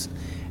stout. This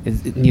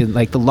is,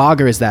 like the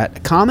lager, is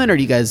that common, or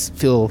do you guys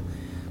feel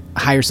a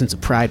higher sense of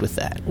pride with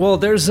that? Well,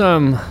 there's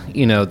the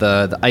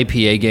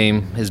IPA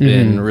game has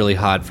been really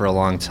hot for a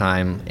long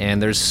time, and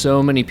there's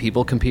so many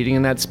people competing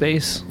in that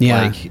space.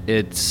 Yeah. Like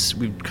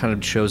we've kind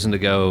of chosen to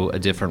go a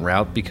different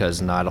route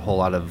because not a whole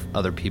lot of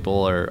other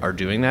people are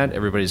doing that.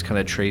 Everybody's kind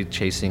of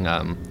chasing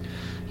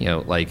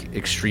like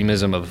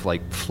extremism of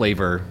like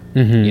flavor,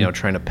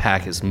 trying to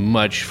pack as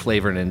much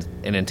flavor and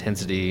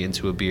intensity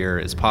into a beer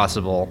as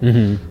possible.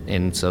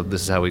 And so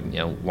this is how we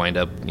wind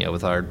up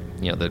with our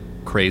the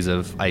craze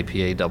of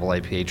IPA, double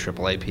IPA,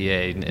 triple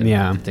IPA,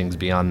 and things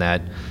beyond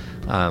that.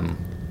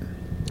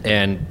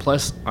 And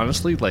plus,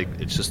 honestly, like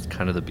it's just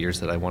kind of the beers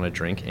that I want to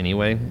drink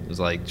anyway. It's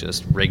like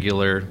just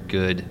regular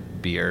good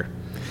beer.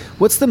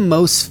 What's the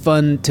most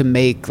fun to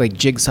make, like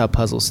jigsaw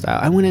puzzle style?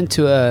 I went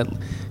into a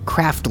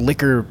craft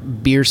liquor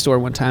beer store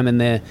one time,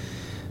 and they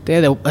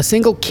had a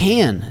single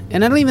can,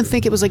 and I don't even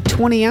think it was like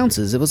 20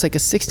 ounces. It was like a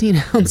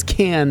 16-ounce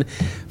can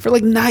for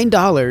like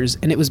 $9,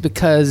 and it was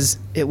because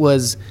it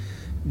was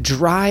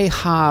dry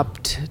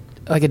hopped,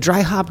 like a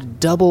dry hopped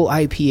double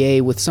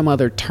IPA with some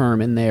other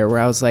term in there, where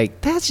I was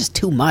like, that's just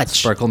too much.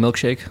 Sparkle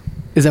milkshake.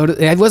 Is that what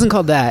it wasn't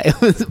called that? It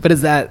was, but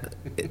is that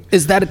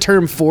a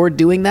term for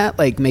doing that,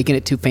 like making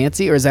it too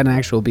fancy, or is that an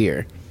actual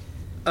beer?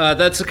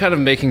 That's kind of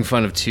making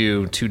fun of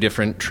two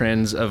different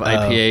trends of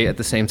IPA at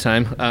the same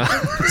time.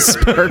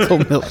 Sparkle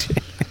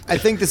milkshake. I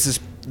think this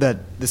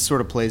sort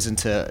of plays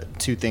into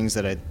two things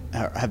that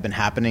have been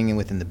happening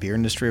within the beer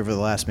industry over the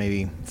last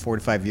maybe 4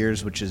 to 5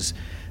 years, which is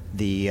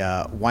the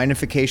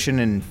winification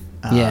and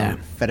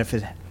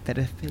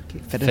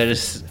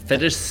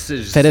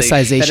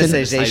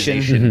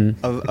fetishization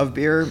of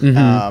beer,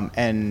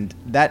 and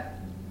that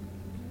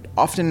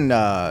often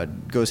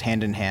goes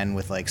hand in hand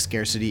with like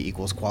scarcity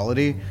equals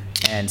quality,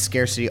 and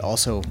scarcity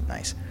also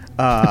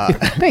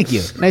Thank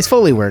you. Nice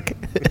Foley work.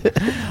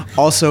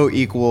 also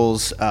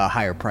equals a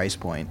higher price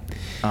point.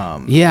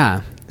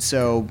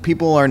 So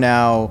people are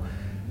now,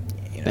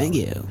 thank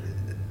you,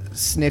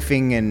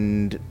 sniffing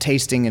and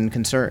tasting and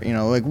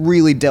like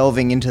really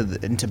delving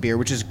into beer,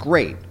 which is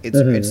great.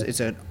 It's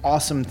an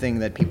awesome thing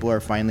that people are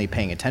finally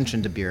paying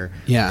attention to beer.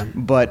 Yeah.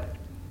 But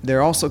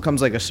there also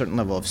comes like a certain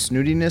level of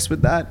snootiness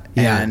with that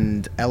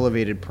and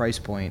elevated price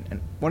point.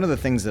 And one of the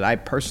things that I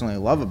personally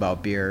love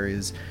about beer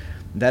is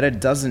that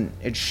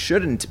it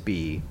shouldn't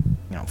be,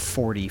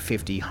 $40,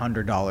 $50,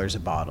 $100 a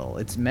bottle.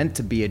 It's meant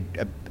to be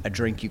a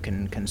drink you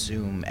can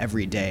consume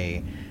every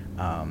day.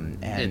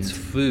 And it's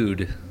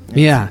food.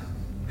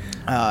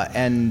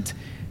 And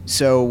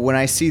so when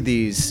I see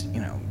these,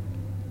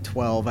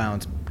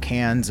 12-ounce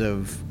cans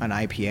of an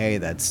IPA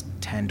that's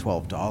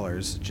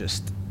 $10-12.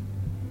 Just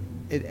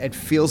it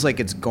feels like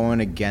it's going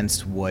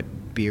against what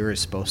beer is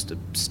supposed to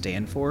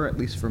stand for, at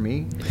least for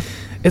me.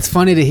 It's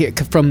funny to hear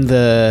from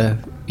the,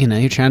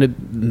 you're trying to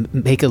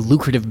make a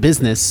lucrative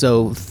business,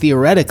 so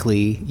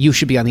theoretically you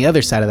should be on the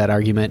other side of that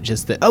argument,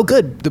 just that, oh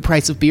good, the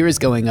price of beer is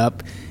going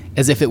up.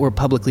 As if it were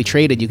publicly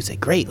traded, you could say,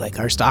 great, like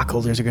our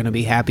stockholders are going to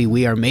be happy,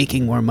 we are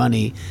making more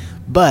money.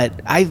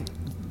 But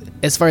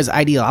as far as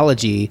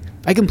ideology,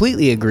 I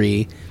completely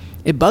agree.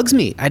 It bugs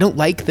me. I don't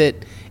like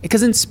that,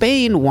 because in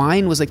Spain,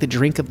 wine was like the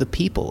drink of the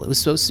people. It was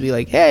supposed to be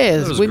like, hey,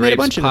 we made a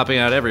bunch of popping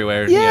out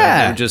everywhere.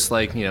 Yeah. They would just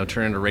like,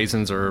 turn into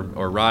raisins or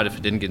rot if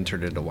it didn't get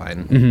turned into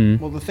wine.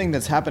 Mm-hmm. Well, the thing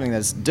that's happening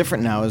that's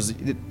different now is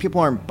that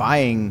people aren't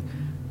buying,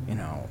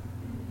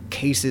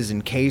 cases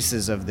and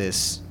cases of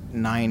this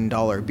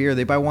 $9 beer.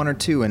 They buy one or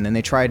two, and then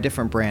they try a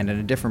different brand and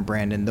a different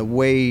brand. And the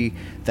way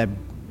that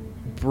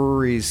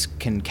breweries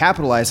can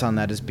capitalize on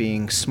that is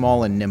being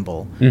small and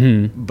nimble.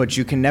 Mm-hmm. But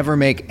you can never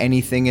make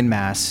anything in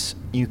mass.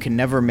 You can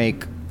never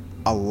make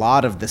a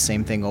lot of the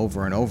same thing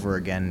over and over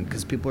again,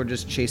 because people are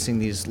just chasing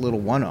these little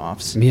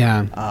one-offs.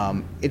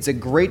 Yeah. It's a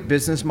great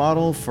business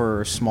model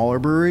for smaller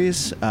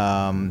breweries,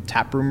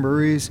 taproom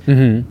breweries.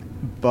 Mm-hmm.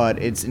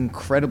 But it's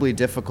incredibly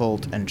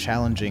difficult and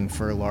challenging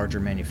for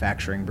larger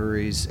manufacturing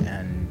breweries,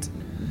 and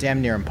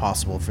damn near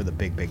impossible for the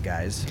big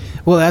guys.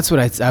 Well, that's what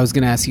I was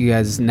going to ask you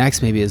guys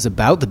next, maybe, is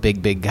about the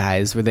big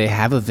guys, where they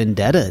have a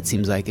vendetta, it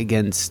seems like,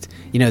 against,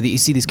 you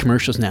see these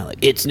commercials now,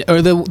 like,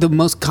 the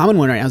most common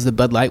one right now is the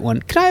Bud Light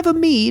one. Can I have a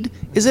mead?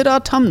 Is it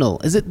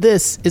autumnal? Is it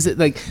this? Is it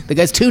like, the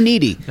guy's too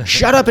needy?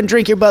 Shut up and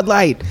drink your Bud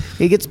Light.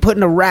 He gets put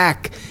in a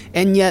rack.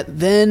 And yet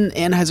then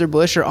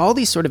Anheuser-Busch or all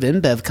these sort of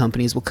InBev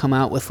companies will come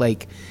out with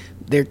like,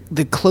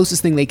 the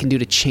closest thing they can do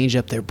to change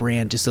up their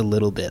brand just a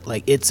little bit.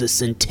 Like, it's a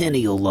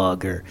Centennial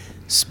lager,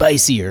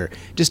 spicier.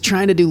 Just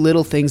trying to do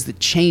little things that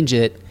change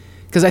it.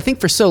 Because I think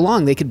for so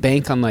long they could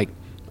bank on like,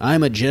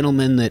 I'm a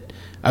gentleman that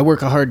I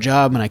work a hard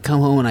job and I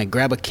come home and I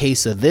grab a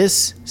case of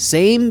this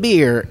same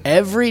beer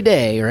every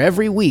day or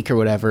every week or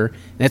whatever.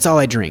 And that's all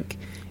I drink.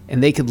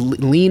 And they could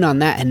lean on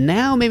that. And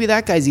now maybe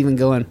that guy's even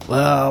going,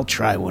 well, I'll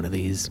try one of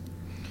these.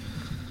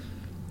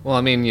 Well,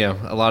 I mean,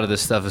 a lot of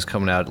this stuff is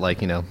coming out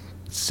like,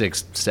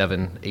 6,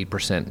 7,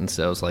 8%, and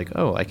so it's like,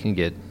 oh, I can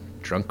get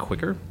drunk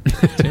quicker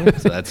too.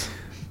 So that's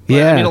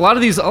yeah. I mean, a lot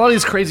of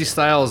these crazy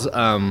styles,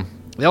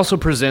 they also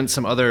present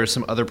some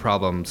other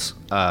problems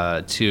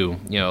too.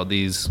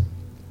 These,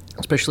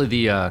 especially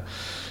the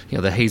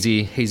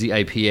hazy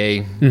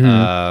IPA.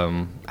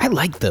 Mm-hmm. I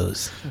like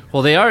those.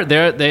 Well, they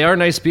are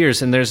nice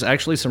beers, and there's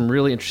actually some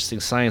really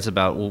interesting science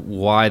about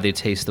why they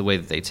taste the way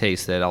that they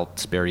taste that I'll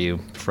spare you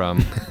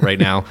from right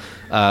now.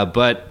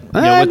 But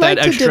I'd with like that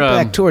to extra, dip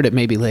back toward it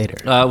maybe later.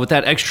 with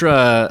that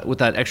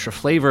extra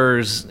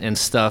flavors and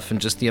stuff,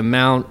 and just the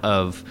amount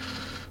of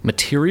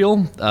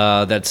material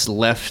that's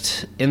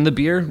left in the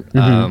beer,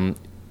 Mm-hmm.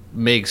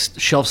 makes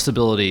shelf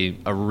stability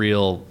a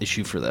real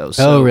issue for those.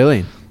 Oh, So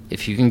really?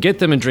 if you can get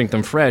them and drink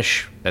them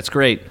fresh, that's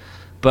great.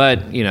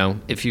 But,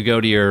 if you go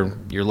to your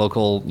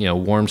local,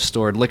 warm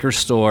stored liquor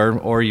store,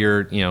 or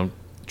you're,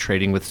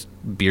 trading with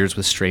beers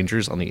with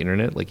strangers on the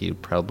internet, like you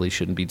probably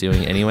shouldn't be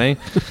doing anyway,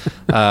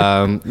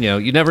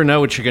 you never know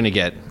what you're going to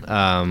get.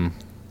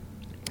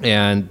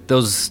 And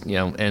those,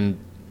 and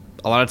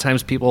a lot of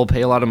times people will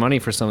pay a lot of money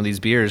for some of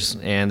these beers,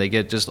 and they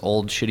get just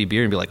old shitty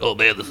beer and be like, oh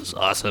man, this is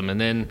awesome. And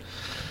then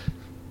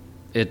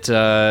it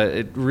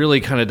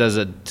really kind of does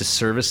a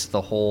disservice to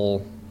the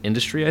whole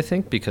industry, I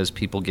think, because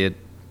people get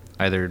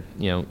either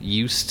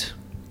used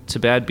to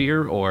bad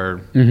beer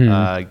or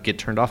get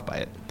turned off by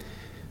it.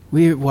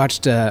 We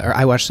watched,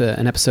 I watched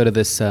an episode of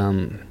this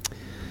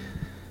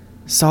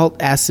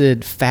salt,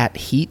 acid, fat,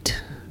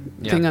 heat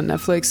thing on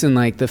Netflix, and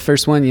like the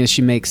first one,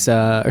 she makes,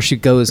 or she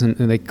goes and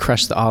they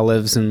crush the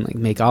olives and like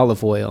make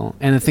olive oil.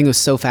 And the thing that was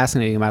so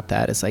fascinating about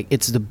that is like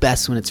it's the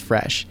best when it's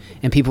fresh,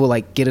 and people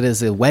like get it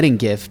as a wedding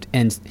gift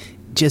and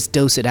just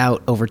dose it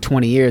out over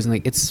 20 years, and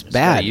like it's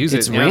bad,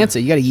 it's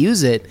rancid. You got to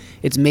use it.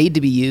 It's made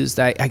to be used.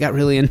 I got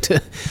really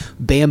into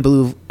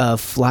bamboo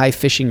fly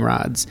fishing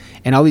rods,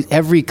 and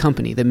every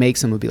company that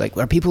makes them would be like,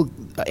 are people,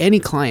 any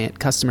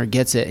customer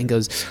gets it and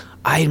goes,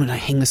 I'm gonna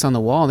hang this on the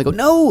wall, and they go,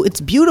 no,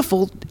 it's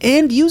beautiful,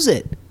 and use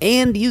it.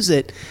 And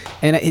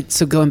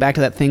so going back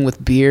to that thing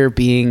with beer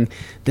being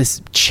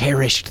this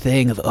cherished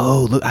thing of,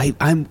 oh look,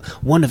 I'm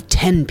one of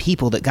 10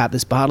 people that got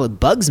this bottle, it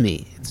bugs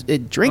me.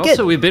 Drink it.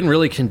 Also, we've been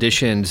really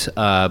conditioned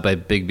by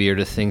big beer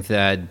to think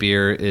that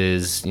beer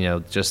is,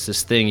 just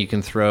this thing you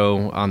can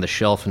throw on the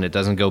shelf and it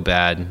doesn't go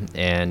bad,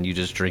 and you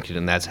just drink it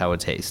and that's how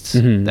it tastes.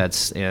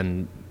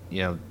 Mm-hmm.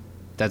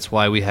 That's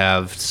why we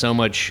have so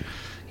much,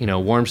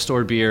 warm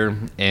stored beer,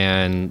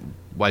 and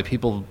why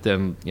people,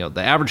 the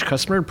average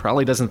customer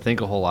probably doesn't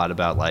think a whole lot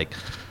about like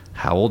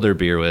how old their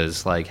beer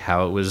was, like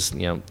how it was,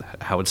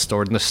 how it's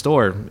stored in the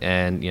store,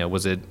 and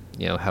was it,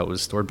 how it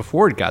was stored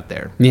before it got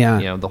there.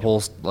 Yeah. The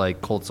whole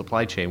like cold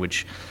supply chain,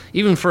 which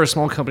even for a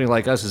small company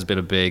like us has been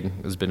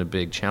a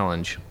big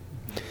challenge.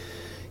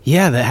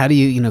 Yeah, how do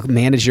you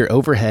manage your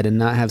overhead and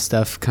not have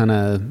stuff kind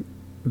of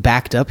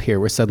backed up here,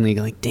 we're suddenly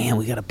like, damn,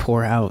 we got to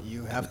pour out.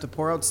 You have to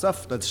pour out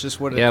stuff. That's just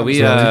what it Yeah,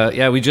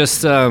 comes we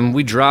just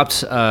we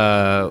dropped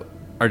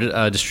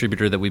our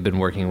distributor that we've been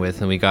working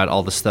with, and we got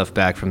all the stuff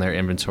back from their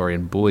inventory,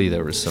 and boy,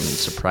 there was some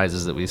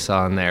surprises that we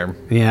saw in there.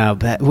 Yeah,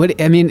 but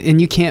and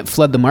you can't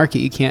flood the market.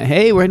 You can't,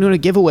 hey, we're doing a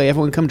giveaway.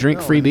 Everyone come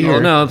drink free beer. Oh,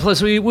 no,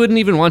 plus we wouldn't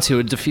even want to.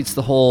 It defeats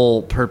the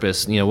whole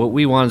purpose. What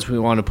we want is we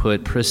want to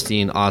put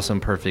pristine, awesome,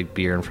 perfect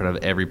beer in front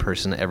of every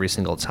person every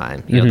single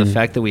time. The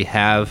fact that we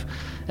have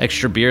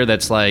extra beer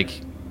that's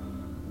like,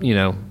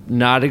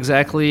 not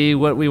exactly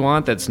what we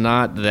want, that's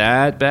not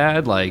that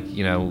bad, like,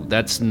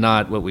 that's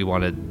not what we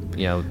want to,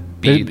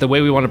 be the way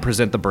we want to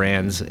present the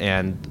brands,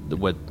 and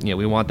what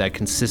we want that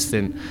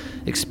consistent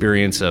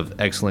experience of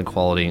excellent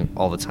quality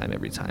all the time,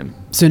 every time.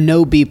 So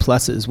no B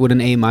pluses. Would an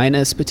A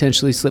minus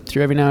potentially slip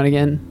through every now and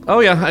again?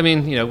 Oh yeah, I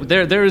mean,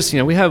 there's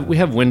we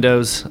have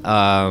windows,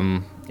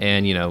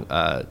 and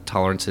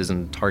tolerances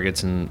and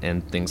targets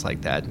and things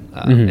like that,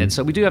 and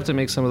so we do have to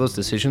make some of those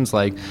decisions,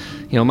 like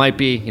might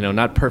be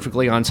not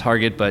perfectly on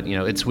target, but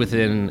it's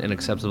within an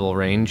acceptable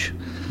range.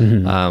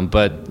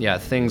 But yeah,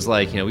 things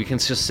like we can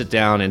just sit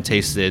down and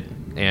taste it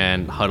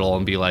and huddle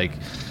and be like,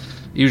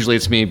 usually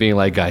it's me being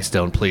like, guys,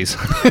 don't, please.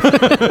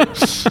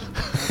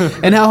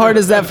 And how hard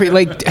is that for you?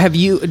 Like,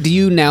 do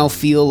you now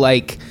feel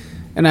like,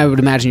 and I would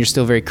imagine you're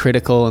still very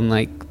critical and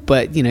like,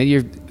 but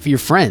you're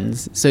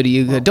friends, so do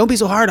you go, don't be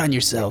so hard on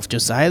yourself,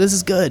 Josiah, this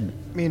is good?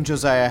 Me and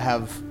Josiah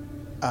have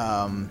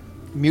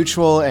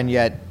mutual and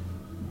yet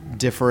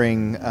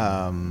differing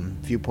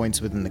viewpoints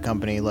within the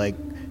company. Like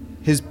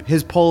his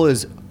poll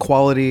is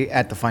quality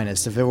at the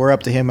finest. If it were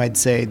up to him, I'd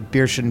say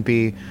beer shouldn't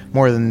be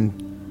more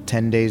than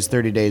 10 days,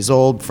 30 days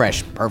old,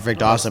 fresh,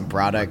 perfect, awesome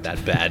product.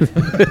 That bad.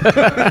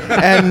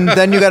 And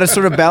then you got to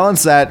sort of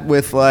balance that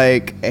with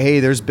like, hey,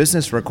 there's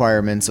business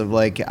requirements of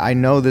like, I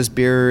know this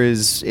beer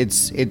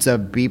it's a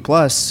B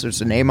plus, it's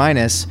an A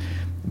minus,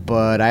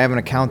 but I have an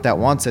account that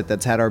wants it,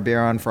 that's had our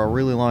beer on for a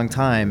really long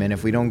time, and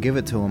if we don't give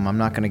it to them, I'm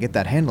not going to get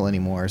that handle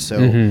anymore. So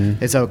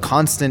it's a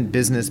constant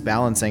business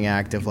balancing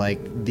act of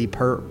like the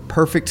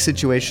perfect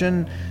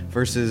situation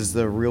versus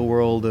the real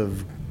world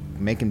of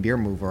making beer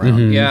move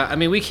around. Yeah, I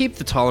mean, we keep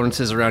the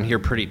tolerances around here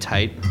pretty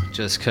tight,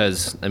 just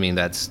because, I mean,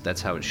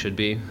 that's how it should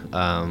be.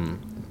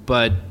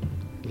 But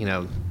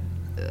the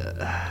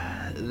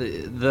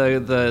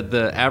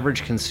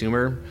average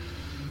consumer,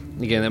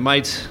 again, it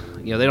might,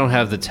 they don't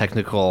have the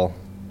technical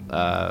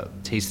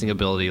tasting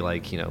ability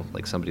like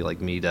somebody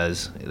like me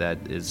does,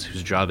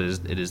 whose job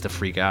it is to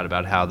freak out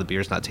about how the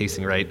beer's not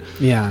tasting right.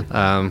 Yeah.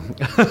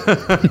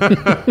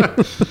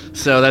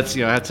 So that's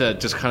I have to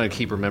just kind of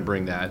keep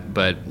remembering that,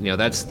 but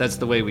that's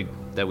the way we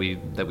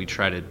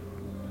try to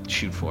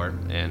shoot for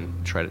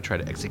and try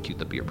to execute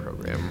the beer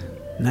program.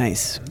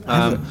 Nice.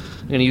 I'm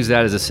going to use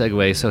that as a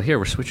segue. So here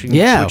we're switching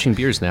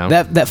beers now.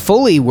 That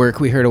Foley work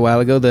we heard a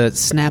while ago, the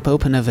snap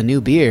open of a new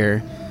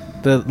beer,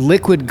 the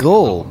Liquid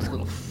Gold.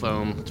 Little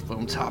foam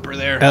topper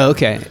there. Oh,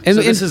 okay. And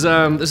this is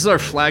our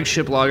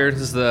flagship lager.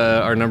 This is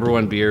our number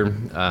one beer.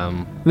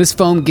 This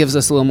foam gives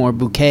us a little more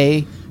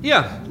bouquet.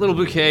 Yeah, a little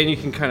bouquet, and you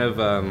can kind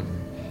of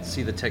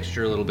see the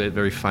texture a little bit.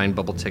 Very fine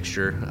bubble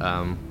texture.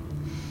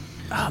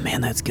 Oh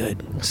man, that's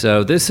good.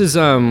 So this is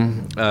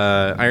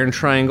Iron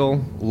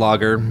Triangle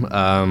lager.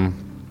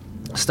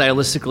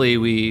 Stylistically,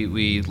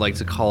 we like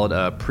to call it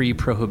a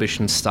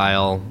pre-Prohibition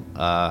style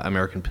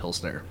American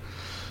Pilsner.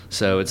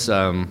 So it's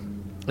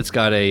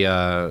got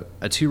a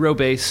 2-row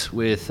base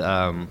with.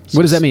 What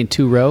does that mean?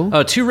 2-row?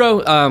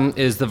 2-row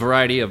is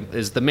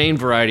the main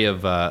variety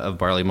of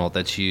barley malt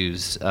that's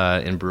used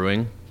in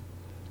brewing.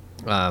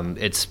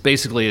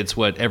 It's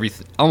what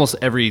almost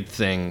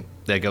everything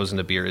that goes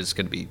into beer is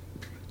going to be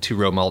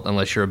 2-row malt,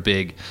 unless you're a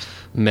big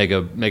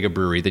mega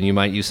brewery. Then you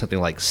might use something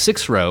like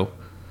 6-row.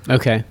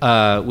 Okay.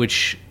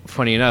 Which,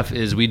 funny enough,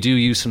 is we do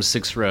use some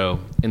 6-row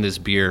in this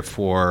beer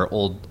for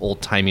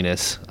old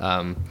timiness.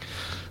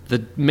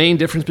 The main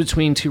difference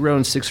between 2-row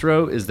and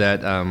 6-row is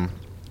that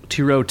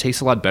 2-row tastes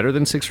a lot better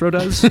than 6-row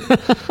does.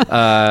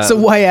 So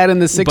why add in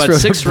the 6-row? But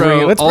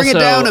 6-row Let's bring it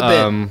down a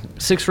bit.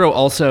 6-row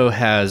also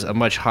has a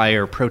much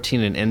higher protein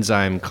and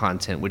enzyme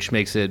content, which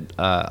makes it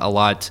a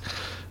lot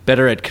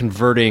better at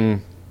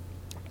converting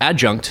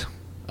adjunct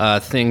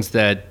things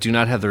that do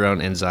not have their own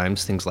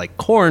enzymes, things like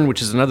corn,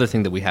 which is another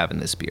thing that we have in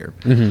this beer.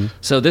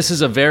 So this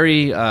is a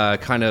very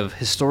kind of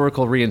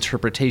historical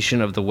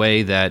reinterpretation of the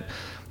way that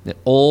the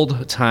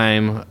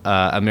old-time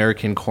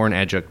American corn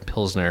adjunct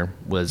Pilsner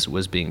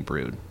was being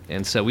brewed.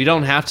 And so we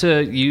don't have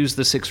to use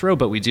the 6-row,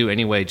 but we do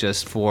anyway,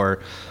 just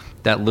for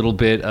that little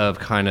bit of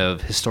kind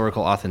of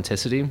historical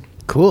authenticity.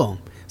 Cool.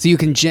 So you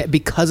can,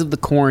 because of the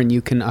corn,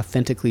 you can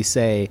authentically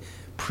say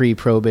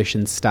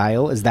pre-Prohibition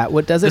style. Is that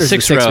what does it? The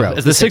 6-row.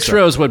 The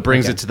 6-row is what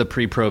brings Okay. it to the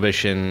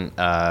pre-Prohibition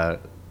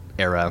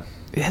era.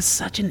 It has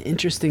such an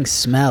interesting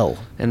smell.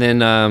 And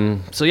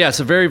then, so yeah,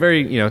 it's a very,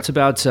 very, it's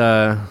about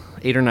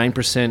 8 or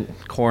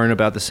 9% corn,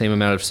 about the same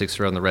amount of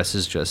 6-row, and the rest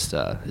is just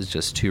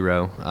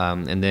 2-row.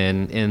 And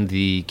then in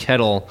the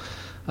kettle,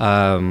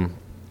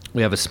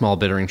 we have a small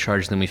bittering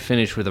charge. Then we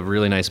finish with a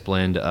really nice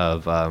blend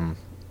of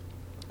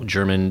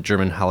German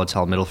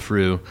Hallertau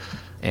Mittelfrüh,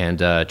 and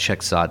Czech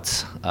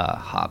Satz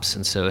hops.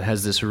 And so it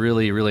has this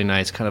really, really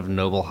nice kind of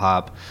noble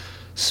hop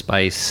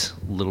spice,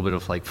 a little bit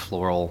of like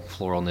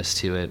floralness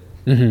to it.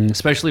 Mm-hmm.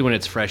 Especially when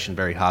it's fresh and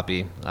very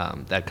hoppy,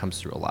 that comes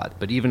through a lot.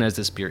 But even as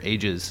this beer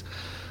ages,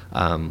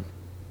 the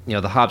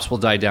hops will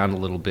die down a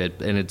little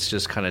bit, and it's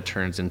just kind of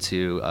turns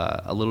into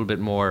a little bit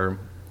more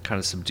kind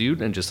of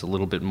subdued and just a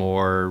little bit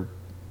more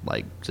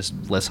like just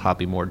less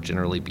hoppy, more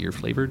generally beer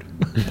flavored.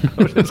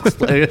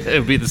 It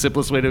would be the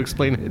simplest way to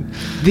explain it.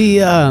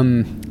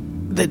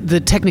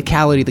 The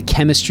technicality, the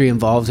chemistry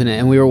involved in it,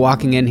 and we were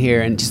walking in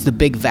here, and just the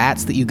big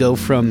vats that you go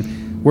from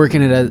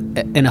working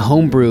in a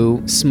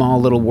homebrew,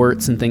 small little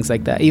worts and things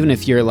like that. Even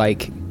if you're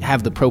like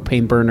have the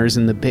propane burners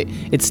in the big,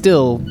 it's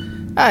still,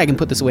 I can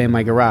put this away in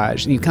my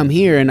garage. And you come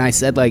here, and I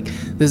said like,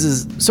 this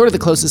is sort of the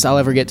closest I'll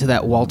ever get to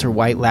that Walter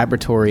White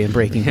laboratory in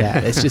Breaking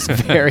Bad. It's just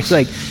very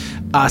like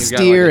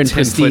austere and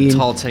pristine. 10-foot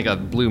tall tank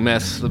of blue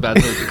meth about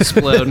to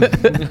explode.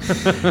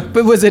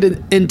 But was it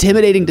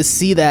intimidating to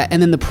see that?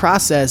 And then the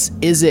process,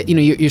 is it,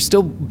 you're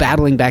still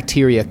battling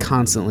bacteria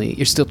constantly.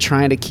 You're still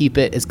trying to keep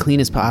it as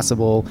clean as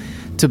possible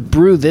to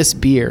brew this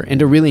beer and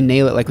to really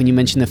nail it. Like when you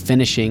mentioned the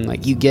finishing,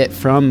 like you get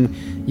from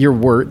your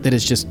wort that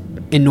is just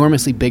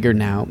enormously bigger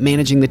now,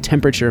 managing the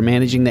temperature,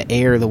 managing the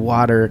air, the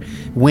water,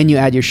 when you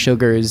add your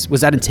sugars. Was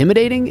that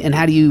intimidating? And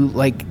how do you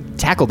like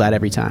tackle that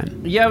every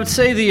time? Yeah, I would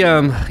say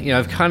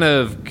I've kind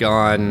of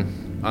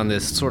gone on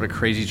this sort of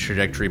crazy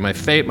trajectory. My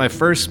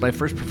first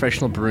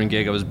professional brewing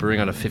gig, I was brewing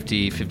on a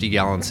 50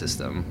 gallon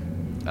system.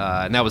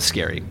 And that was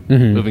scary,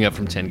 moving up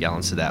from 10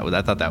 gallons to that.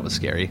 I thought that was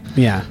scary.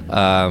 Yeah.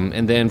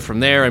 And then from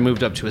there, I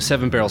moved up to a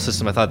 7-barrel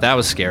system. I thought that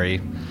was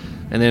scary.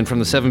 And then from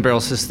the 7-barrel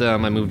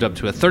system, I moved up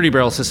to a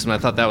 30-barrel system. I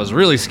thought that was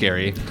really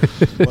scary.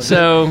 Was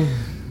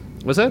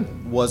it?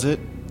 Was it?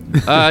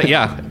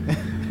 Yeah.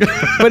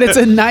 But it's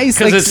a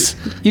nice, like,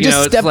 you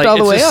just stepped all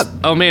the way up.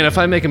 Oh man, if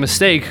I make a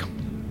mistake,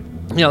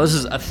 this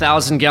is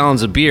 1,000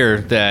 gallons of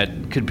beer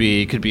that could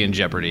be in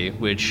jeopardy.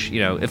 Which,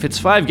 if it's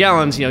 5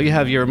 gallons, you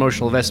have your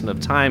emotional investment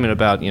of time and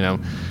about, $20 or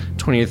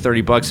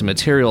 $30 in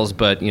materials.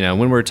 But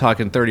when we're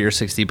talking 30 or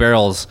 60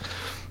 barrels,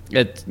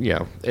 it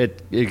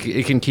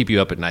can keep you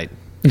up at night.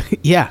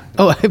 Yeah.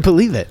 Oh, I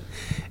believe it.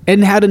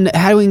 And how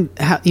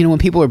when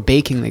people are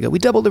baking, they go, we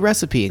doubled the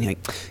recipe, and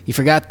you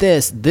forgot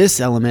this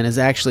element is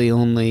actually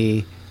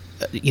only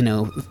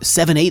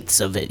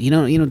 7/8 of it. You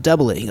don't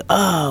double it. You go,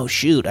 oh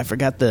shoot, I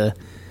forgot the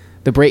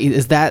break.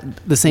 Is that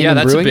the same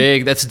in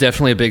brewing? That's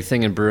definitely a big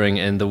thing in brewing,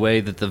 and the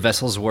way that the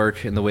vessels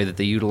work and the way that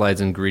they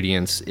utilize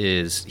ingredients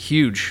is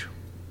huge.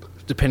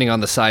 Depending on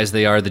the size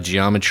they are, the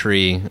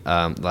geometry,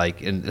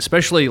 and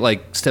especially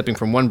like stepping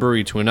from one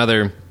brewery to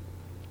another.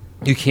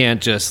 You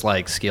can't just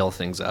like scale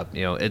things up.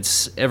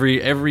 It's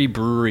every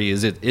brewery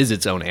is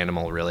its own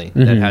animal, really.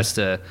 Mm-hmm. That has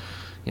to,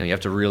 you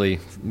have to really,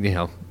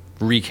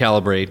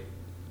 recalibrate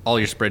all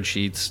your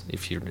spreadsheets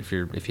if you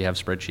have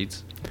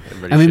spreadsheets.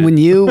 When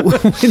you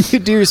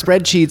do your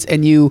spreadsheets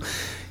and you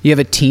have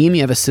a team,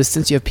 you have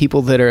assistants, you have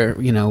people that are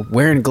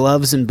wearing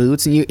gloves and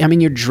boots, and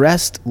you're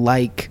dressed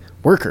like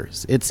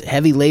workers. It's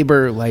heavy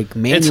labor, like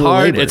manual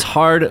labor. It's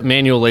hard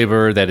manual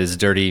labor that is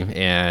dirty,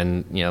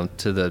 and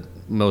to the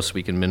most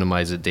we can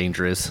minimize it,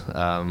 dangerous.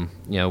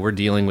 We're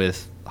dealing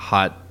with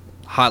hot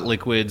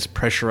liquids,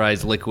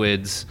 pressurized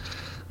liquids,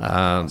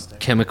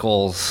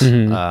 chemicals.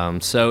 Mm-hmm.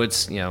 So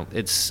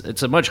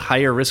it's a much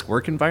higher risk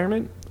work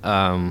environment.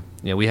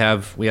 We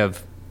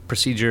have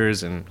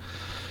procedures and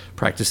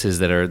practices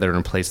that are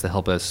in place to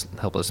help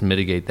us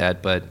mitigate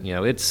that. But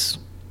it's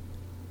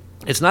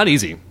not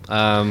easy.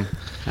 I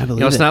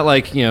believe it's not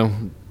like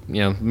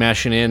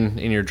mashing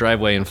in your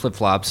driveway in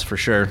flip-flops for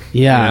sure.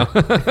 Yeah.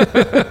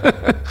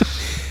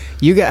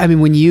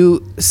 When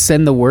you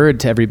send the word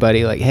to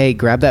everybody, like, hey,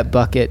 grab that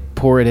bucket,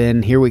 pour it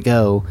in, here we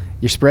go.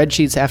 Your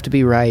spreadsheets have to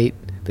be right.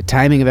 The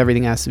timing of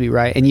everything has to be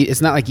right. And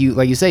it's not like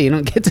you say, you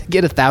don't get to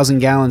get 1,000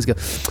 gallons, go,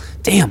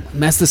 damn,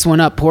 mess this one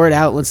up, pour it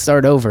out, let's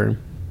start over.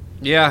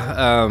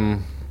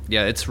 Yeah.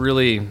 It's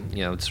really,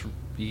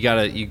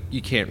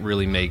 you can't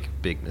really make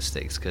big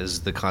mistakes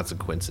because the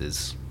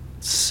consequences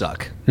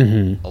suck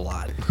a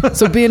lot.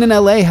 So being in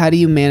LA, how do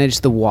you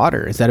manage the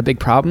water? Is that a big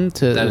problem?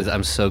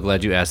 I'm so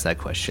glad you asked that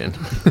question.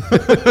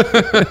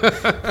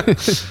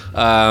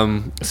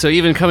 So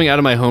even coming out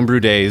of my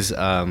homebrew days,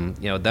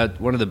 that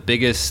one of the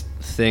biggest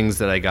things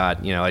that I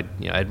got,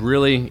 I'd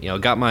really,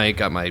 got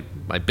my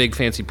big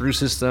fancy brew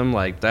system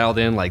like dialed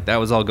in, like that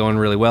was all going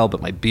really well,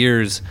 but my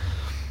beers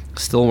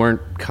still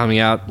weren't coming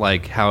out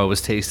like how I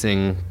was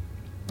tasting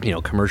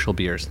commercial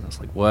beers. And I was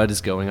like, what is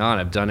going on?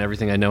 I've done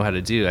everything I know how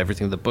to do,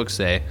 everything the books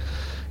say.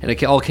 And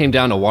it all came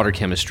down to water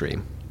chemistry.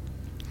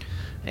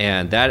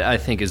 And that, I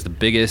think, is the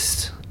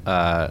biggest,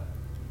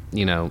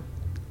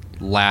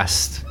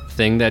 last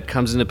thing that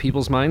comes into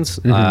people's minds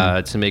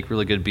to make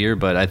really good beer.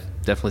 But I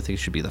definitely think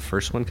it should be the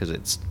first one because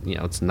it's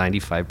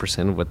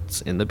 95% of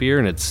what's in the beer.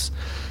 And it's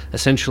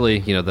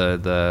essentially,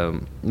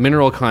 the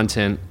mineral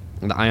content,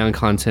 the ion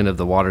content of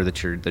the water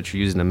that you're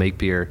using to make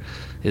beer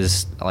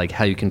is like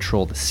how you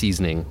control the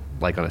seasoning,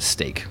 like on a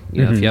steak.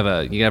 If you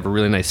have a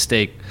really nice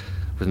steak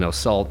with no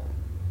salt,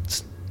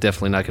 it's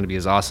definitely not going to be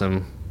as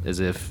awesome as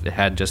if it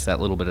had just that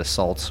little bit of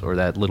salt or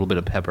that little bit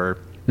of pepper,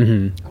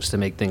 just to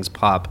make things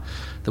pop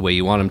the way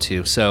you want them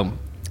to. So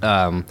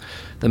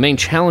the main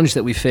challenge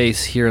that we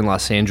face here in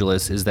Los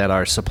Angeles is that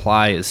our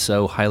supply is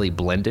so highly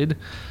blended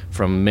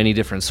from many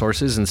different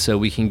sources, and so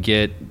we can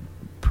get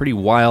pretty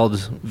wild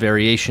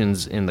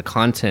variations in the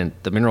content,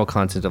 the mineral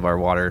content of our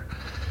water,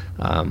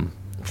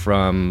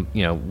 from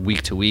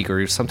week to week,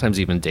 or sometimes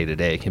even day to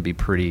day. It can be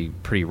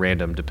pretty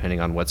random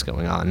depending on what's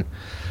going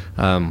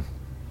on.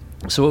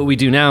 So what we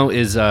do now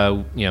is,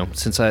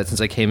 since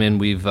I came in,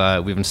 we've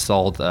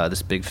installed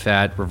this big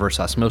fat reverse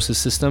osmosis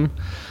system,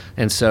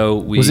 and so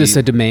was this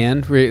a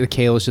demand where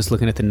Kale was just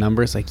looking at the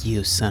numbers like,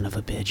 you son of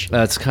a bitch?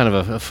 It's kind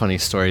of a funny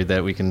story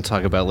that we can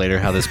talk about later,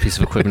 how this piece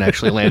of equipment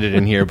actually landed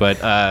in here.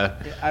 But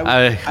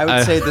I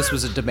would say this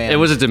was a demand. It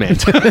was a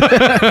demand.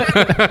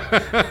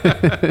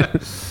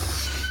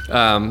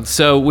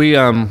 So we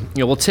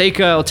we'll take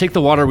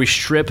the water, we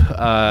strip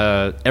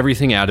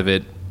everything out of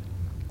it.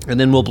 And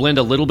then we'll blend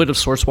a little bit of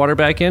source water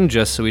back in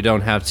just so we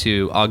don't have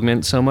to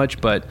augment so much.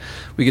 But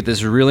we get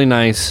this really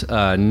nice,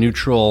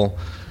 neutral,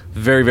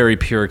 very, very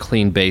pure,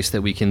 clean base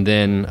that we can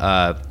then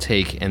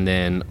take and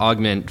then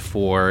augment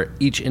for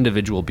each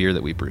individual beer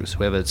that we brew. So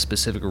we have a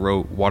specific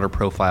water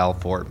profile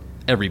for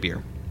every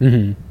beer.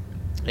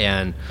 Mm-hmm.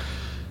 And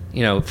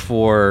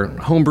for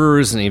home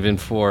brewers and even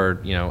for,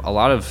 a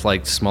lot of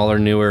like smaller,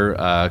 newer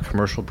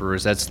commercial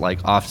brewers, that's like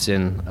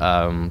often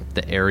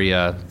the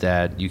area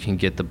that you can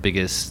get the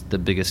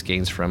biggest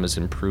gains from is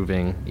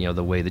improving,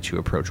 the way that you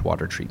approach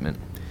water treatment.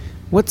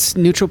 What's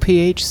neutral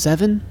pH?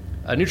 7?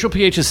 Neutral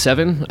pH is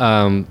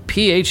 7.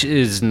 pH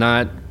is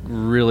not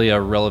really a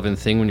relevant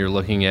thing when you're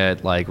looking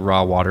at like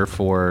raw water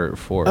for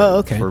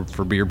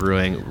beer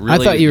brewing. Really,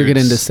 I thought you were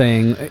getting into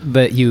saying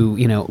that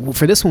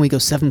for this one we go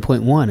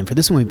 7.1, and for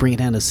this one we bring it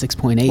down to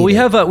 6.8.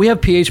 Well, we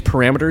have pH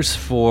parameters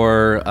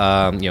for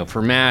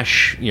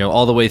mash,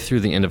 all the way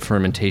through the end of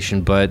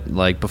fermentation. But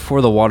like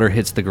before the water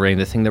hits the grain,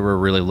 the thing that we're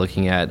really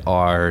looking at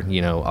are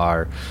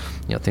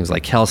things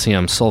like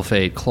calcium,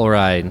 sulfate,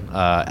 chloride,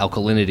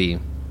 alkalinity,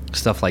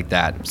 stuff like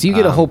that. So you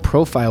get a whole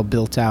profile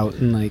built out,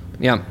 and like,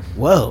 yeah,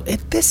 whoa,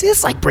 this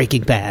is like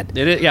Breaking Bad.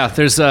 It is, yeah.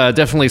 There's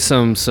definitely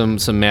some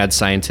mad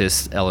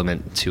scientist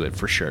element to it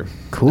for sure.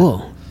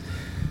 Cool.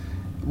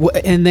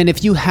 And then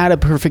if you had a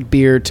perfect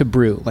beer to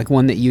brew, like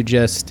one that you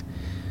just,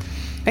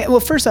 well,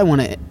 first I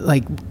want to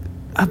like.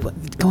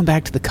 Going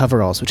back to the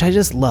coveralls, which I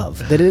just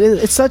love, that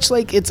it's such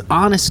like it's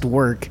honest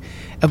work.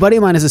 A buddy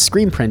of mine is a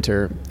screen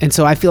printer, and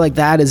so I feel like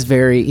that is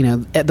very,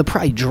 the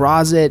probably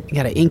draws it. You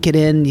got to ink it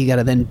in. You got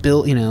to then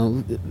build,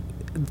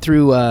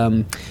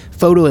 through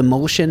photo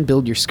emulsion,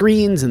 build your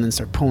screens, and then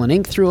start pulling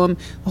ink through them.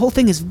 The whole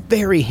thing is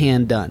very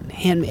hand done.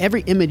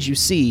 Every image you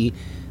see,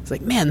 it's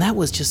like, man, that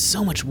was just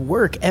so much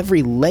work.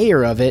 Every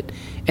layer of it,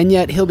 and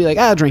yet he'll be like,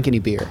 I'll drink any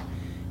beer,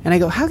 and I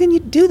go, how can you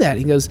do that? And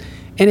he goes.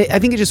 And I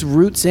think it just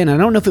roots in. I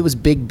don't know if it was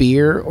big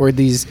beer or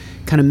these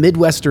kind of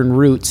Midwestern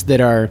roots that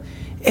are,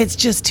 it's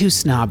just too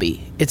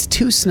snobby. It's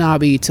too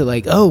snobby to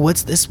like, oh,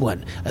 what's this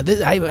one?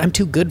 I'm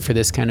too good for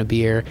this kind of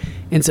beer.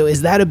 And so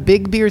is that a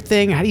big beer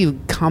thing? How do you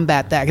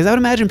combat that? Because I would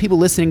imagine people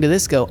listening to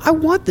this go, I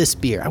want this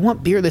beer. I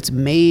want beer that's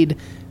made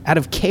out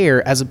of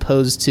care as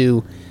opposed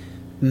to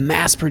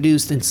mass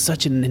produced in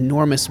such an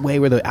enormous way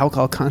where the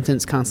alcohol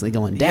content's constantly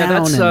going down.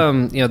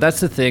 Yeah, that's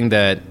the thing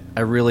that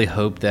I really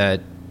hope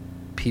that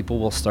people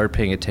will start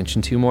paying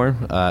attention to more,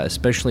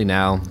 especially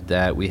now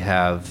that we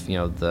have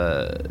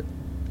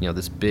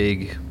this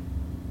big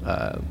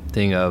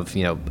thing of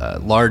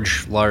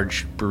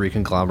large brewery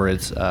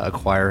conglomerates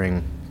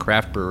acquiring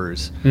craft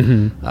brewers.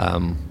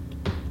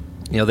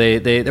 Mm-hmm.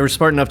 They were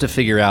smart enough to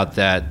figure out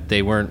that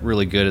they weren't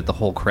really good at the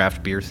whole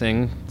craft beer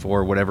thing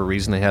for whatever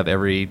reason. They have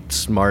every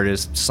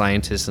smartest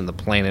scientist on the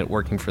planet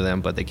working for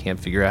them, but they can't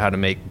figure out how to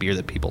make beer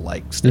that people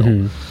like still.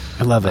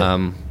 Mm-hmm. I love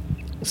it.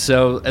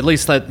 So at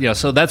least that,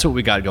 so that's what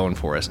we got going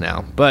for us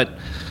now. But,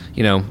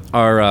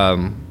 our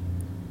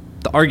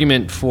the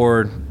argument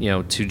for,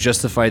 to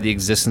justify the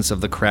existence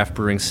of the craft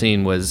brewing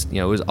scene was,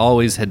 was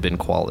always had been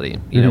quality.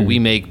 We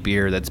make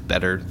beer that's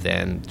better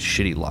than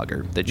shitty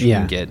lager that you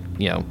can get,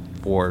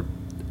 for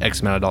X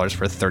amount of dollars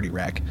for a 30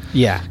 rack.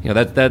 Yeah.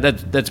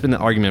 That's been the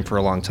argument for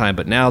a long time.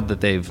 But now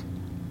that they've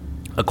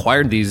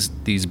acquired these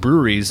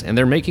breweries and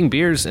they're making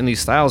beers in these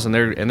styles and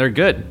they're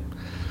good.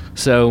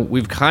 So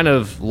we've kind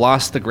of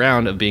lost the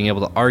ground of being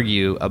able to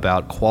argue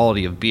about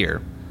quality of beer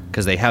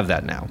because they have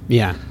that now.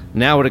 Yeah.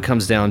 Now what it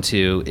comes down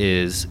to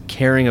is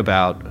caring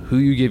about who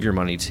you give your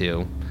money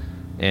to.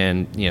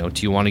 And, do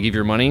you want to give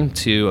your money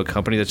to a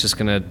company that's just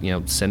going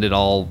to, send it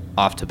all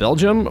off to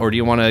Belgium? Or do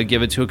you want to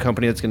give it to a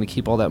company that's going to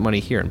keep all that money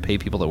here and pay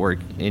people that work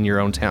in your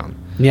own town?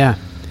 Yeah.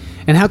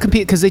 And how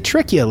compete? Because they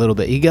trick you a little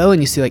bit. You go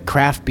and you see like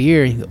craft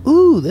beer, and you go,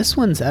 "Ooh, this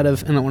one's out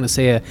of." I don't want to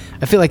say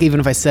I feel like even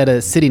if I said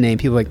a city name,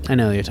 people are like, I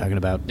know what you're talking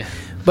about. Yeah.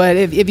 But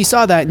if you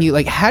saw that and you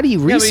like, how do you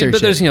research?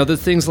 But there's the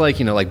things like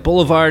like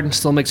Boulevard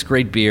still makes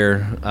great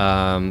beer.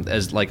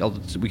 As like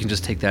we can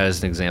just take that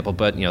as an example.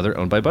 But they're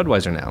owned by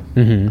Budweiser now.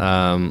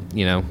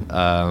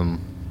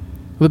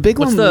 Mm-hmm. The big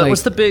What's one, the like,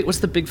 what's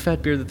the big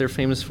fat beer that they're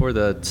famous for?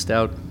 The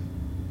stout.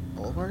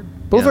 Boulevard?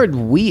 Boulevard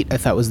Wheat, I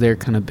thought was their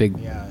kind of big.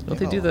 Yeah. Don't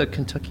they do the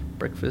Kentucky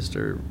Breakfast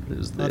or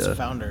is the That's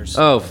Founders.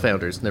 Oh,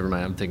 Founders. Never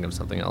mind. I'm thinking of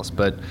something else.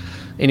 But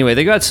anyway,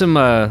 they got some.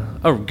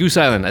 Goose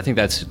Island. I think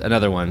that's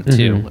another one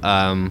too.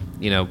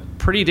 You know,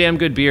 pretty damn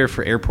good beer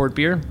for airport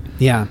beer.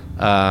 Yeah.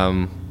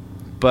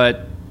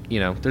 But you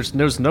know,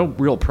 there's no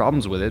real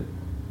problems with it.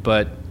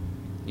 But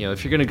you know,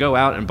 if you're gonna go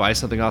out and buy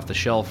something off the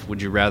shelf,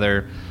 would you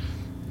rather,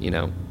 you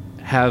know,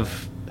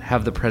 have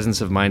the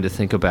presence of mind to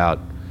think about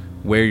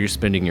where you're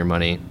spending your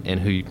money and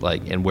who you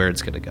like and where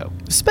it's going to go?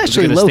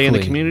 Especially is it gonna stay in the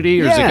locally.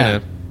 community, or Yeah. is it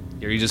going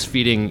to? Are you just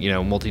feeding, you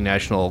know,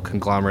 multinational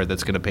conglomerate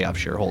that's going to pay off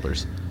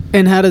shareholders?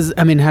 And how does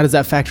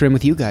that factor in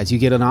with you guys? You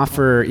get an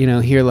offer, you know,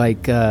 here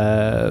like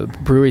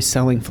breweries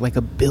selling for like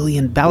 $1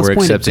 billion. Ballast We're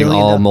Point, $1 accepting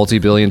billion. all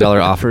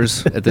multi-billion-dollar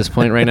offers at this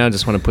point right now.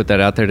 Just want to put that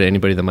out there to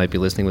anybody that might be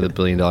listening with $1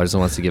 billion and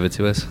wants to give it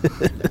to us.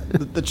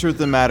 The truth of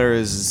the matter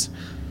is,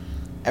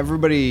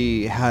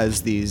 everybody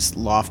has these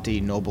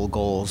lofty, noble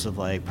goals of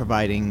like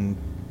providing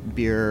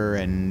beer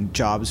and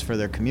jobs for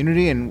their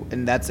community,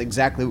 and that's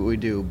exactly what we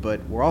do.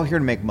 But we're all here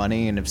to make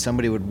money, and if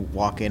somebody would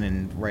walk in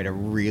and write a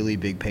really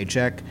big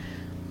paycheck,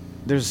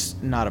 there's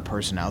not a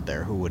person out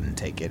there who wouldn't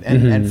take it.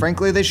 And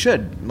frankly, they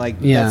should. Like,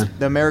 Yeah. that's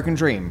the American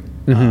dream.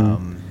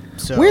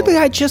 So Weirdly,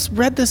 I just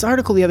read this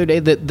article the other day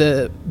that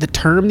the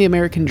term "the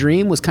American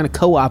Dream" was kind of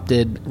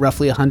co-opted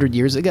roughly 100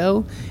 years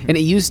ago, and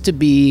it used to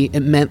be, it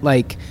meant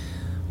like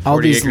all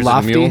 40 these acres and a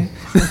lofty. mule?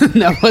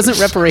 No, it wasn't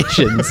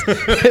reparations.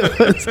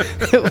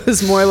 it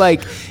was more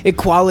like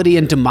equality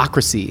and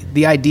democracy.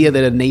 The idea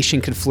that a nation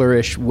could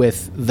flourish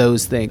with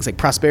those things, like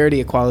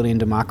prosperity, equality, and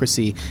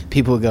democracy.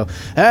 People would go,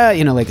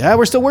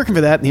 we're still working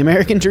for that. The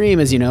American dream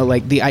is,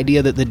 like the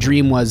idea that the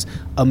dream was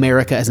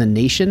America as a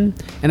nation.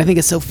 And I think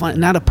it's so fun.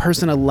 Not a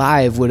person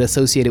alive would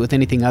associate it with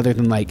anything other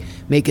than like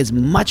make as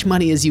much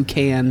money as you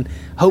can.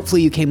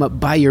 Hopefully you came up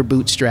by your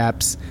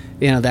bootstraps,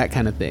 that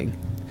kind of thing.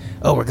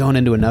 Oh, we're going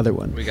into another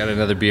one. We got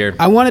another beer.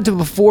 I wanted to,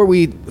 before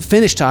we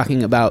finish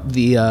talking about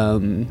the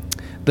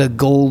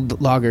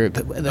gold lager.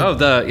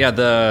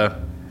 The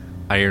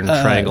Iron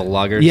Triangle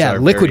Lager. Yeah, Sorry,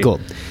 liquid very-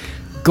 gold.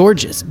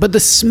 Gorgeous. But the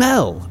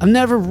smell, I've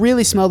never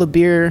really smelled a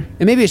beer,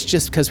 and maybe it's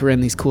just because we're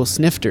in these cool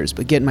snifters,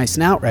 but getting my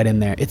snout right in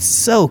there, it's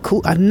so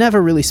cool. I've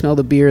never really smelled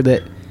a beer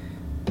that,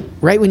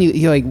 right when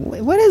you're like,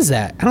 what is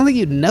that? I don't think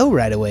you'd know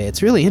right away.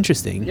 It's really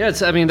interesting. Yeah,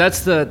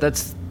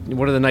 that's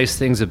one of the nice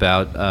things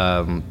about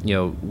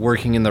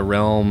working in the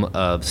realm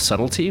of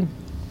subtlety.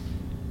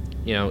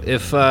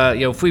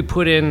 If we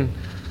put in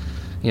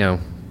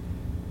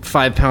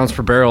 5 pounds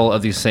per barrel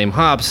of these same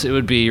hops, it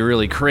would be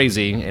really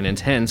crazy and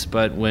intense.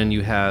 But when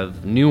you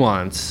have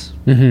nuance,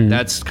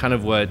 that's kind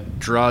of what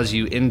draws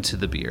you into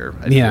the beer,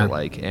 I feel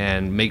like,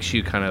 and makes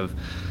you kind of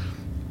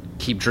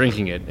keep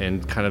drinking it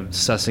and kind of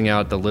sussing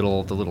out the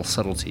little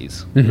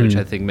subtleties, which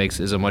I think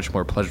is a much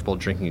more pleasurable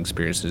drinking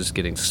experience than just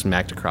getting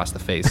smacked across the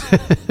face.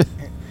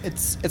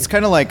 it's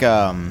kind of like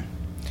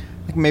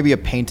maybe a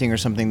painting or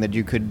something that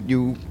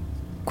you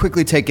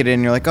quickly take it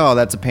in. You're like, oh,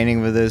 that's a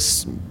painting of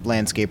this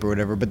landscape or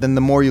whatever. But then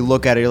the more you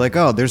look at it, you're like,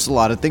 oh, there's a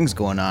lot of things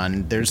going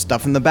on. There's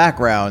stuff in the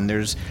background.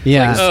 There's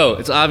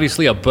It's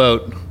obviously a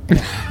boat.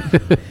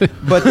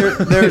 but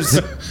there's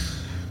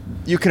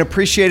you can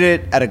appreciate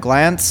it at a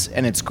glance,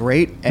 and it's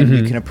great, and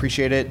you can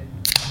appreciate it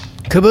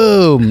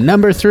Kaboom!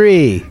 Number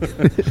 3.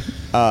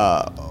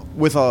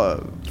 with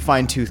a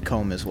fine-tooth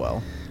comb as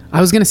well. I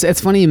was going to say,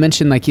 it's funny you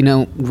mentioned,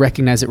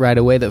 recognize it right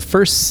away. The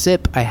first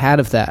sip I had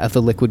of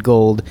the liquid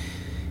gold,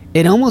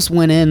 it almost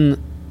went in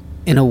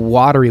a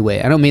watery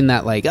way. I don't mean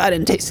that I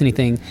didn't taste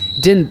anything.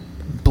 It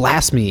didn't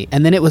blast me.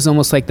 And then it was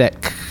almost like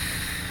that,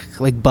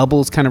 like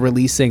bubbles kind of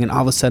releasing, and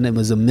all of a sudden it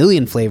was a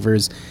million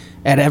flavors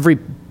at every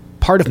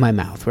part of my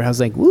mouth, where I was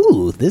like,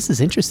 ooh, this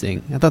is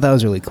interesting. I thought that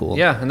was really cool.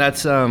 Yeah, and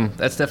that's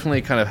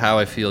definitely kind of how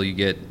I feel you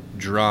get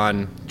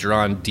drawn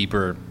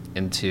deeper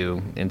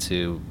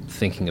into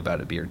thinking about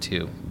a beer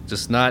too.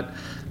 Just not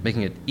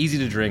making it easy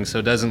to drink so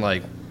it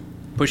doesn't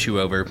push you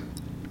over,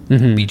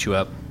 beat you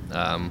up.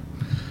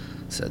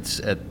 So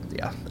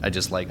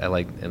I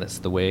like, and it's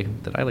the way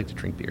that I like to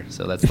drink beer.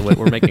 So that's the way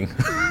we're making.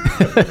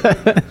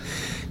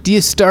 Do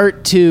you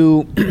start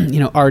to,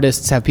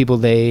 artists have people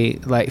they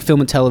like, film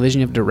and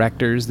television, you have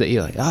directors that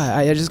you're like,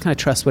 I just kind of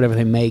trust whatever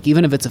they make,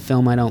 even if it's a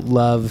film I don't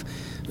love,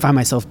 find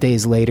myself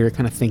days later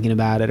kind of thinking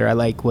about it, or I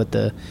like what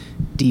the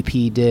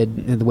DP did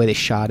and the way they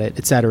shot it,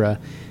 etc.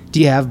 Do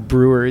you have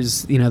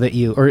brewers, that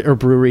you, or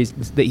breweries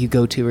that you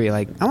go to where you're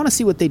like, I want to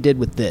see what they did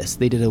with this.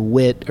 They did a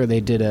wit, or they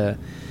did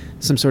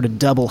some sort of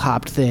double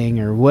hopped thing,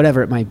 or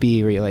whatever it might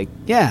be, where you're like,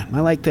 yeah, I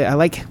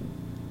like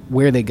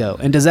where they go.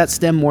 And does that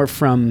stem more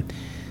from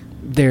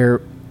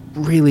their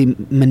really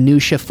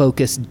minutia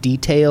focused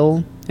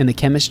detail and the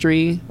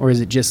chemistry, or is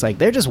it just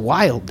they're just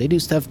wild, they do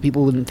stuff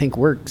people wouldn't think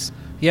works?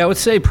 Yeah, I would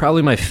say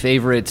probably my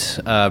favorite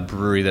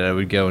brewery that I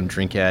would go and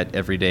drink at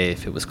every day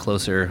if it was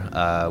closer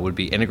would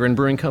be Integrin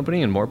Brewing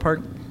Company in Moore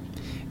Park.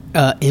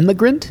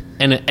 Immigrant?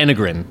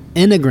 Enegren.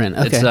 Inegrin.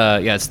 Okay.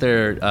 It's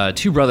their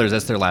two brothers.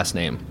 That's their last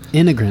name.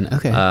 Inegrin.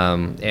 Okay.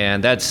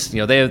 And that's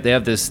they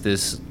have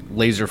this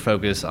laser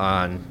focus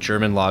on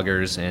German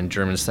lagers and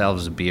German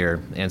styles of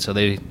beer, and so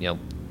they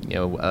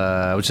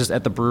I was just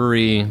at the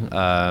brewery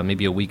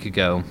maybe a week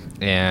ago,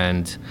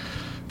 and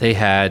they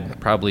had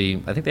I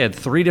think they had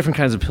 3 different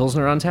kinds of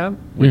Pilsner on tap,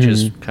 which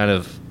is kind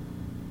of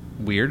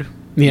weird.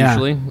 Yeah.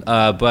 Usually,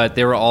 but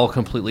they were all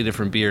completely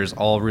different beers,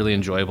 all really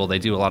enjoyable. They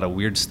do a lot of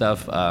weird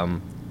stuff.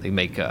 They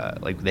make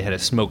they had a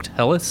smoked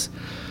Helles,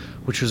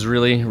 which was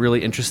really,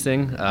 really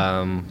interesting.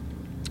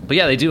 But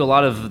yeah, they do a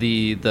lot of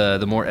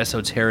the more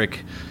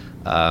esoteric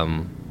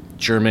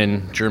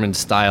German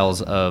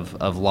styles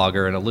of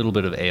lager and a little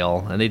bit of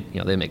ale, and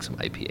they make some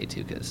IPA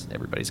too, because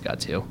everybody's got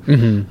to.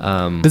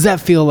 Does that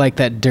feel like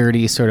that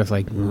dirty sort of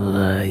like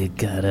you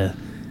gotta?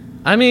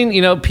 I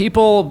mean,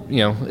 people,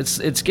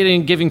 it's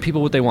giving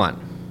people what they want.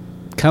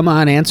 Come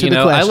on, answer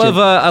the question.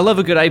 I love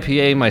a good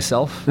IPA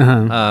myself.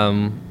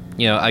 Uh-huh.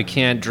 I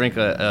can't drink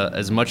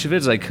as much of it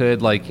as I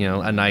could, like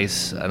a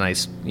nice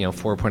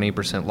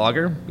 4.8%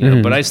 lager.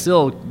 But I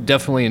still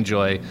definitely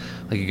enjoy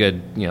like a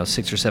good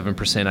 6 or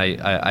 7%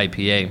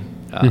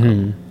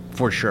 IPA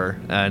for sure,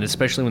 and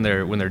especially when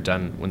they're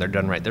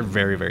done right, they're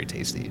very, very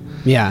tasty.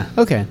 Yeah.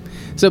 Okay.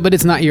 So, but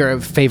it's not your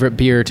favorite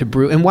beer to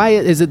brew, and why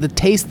is it the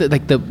taste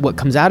that what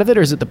comes out of it,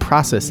 or is it the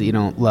process that you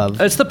don't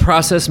love? It's the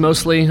process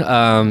mostly.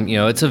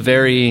 It's a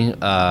very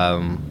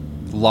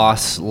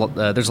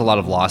there's a lot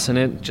of loss in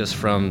it, just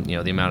from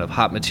the amount of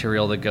hop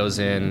material that goes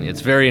in. It's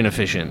very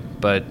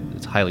inefficient, but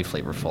it's highly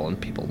flavorful, and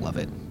people love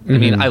it. I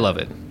mean, I love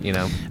it.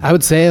 I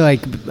would say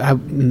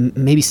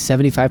maybe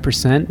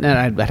 75%. And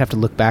I'd have to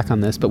look back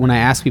on this, but when I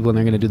ask people when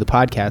they're going to do the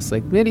podcast,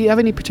 like, man, do you have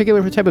any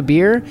particular type of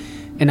beer?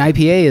 And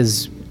IPA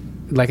is,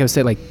 like I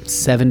said, like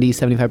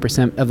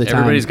 70-75% of the time.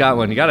 Everybody's got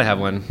one. You got to have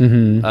one.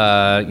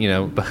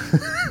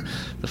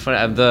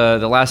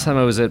 The last time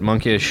I was at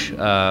Monkish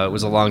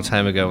was a long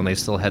time ago, when they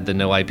still had the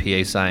no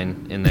IPA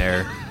sign in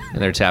their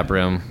tap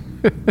room.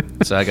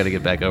 So I got to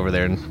get back over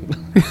there.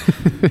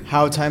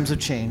 How times have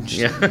changed.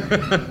 Yeah.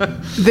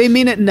 They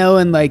mean it no,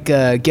 and like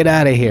get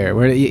out of here.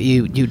 Where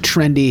you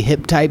trendy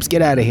hip types,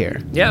 get out of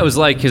here. Yeah, it was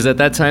like, because at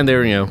that time they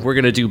were we're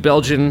gonna do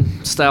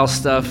Belgian style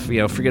stuff.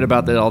 Forget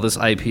about all this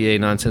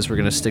IPA nonsense. We're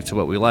gonna stick to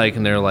what we like.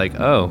 And they're like,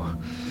 oh,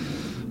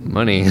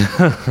 money.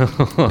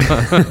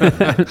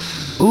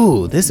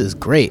 Ooh, this is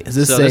great. Is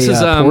this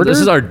porter? This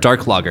is our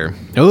dark lager.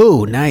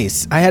 Oh,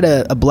 nice. I had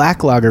a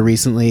black lager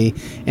recently,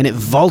 and it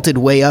vaulted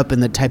way up in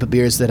the type of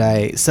beers that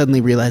I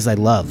suddenly realized I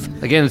love.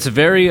 Again, it's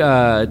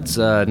it's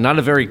not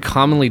a very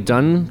commonly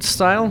done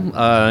style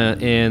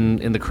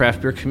in the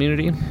craft beer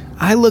community.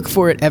 I look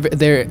for it.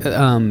 They're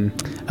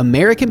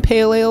American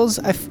pale ales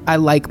I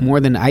like more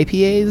than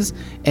IPAs,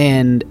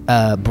 and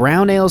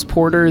brown ales,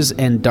 porters,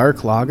 and dark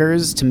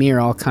lagers to me are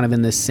all kind of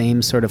in this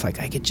same sort of like,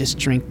 I could just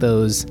drink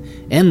those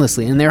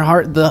endlessly, and they're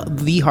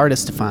the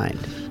hardest to find.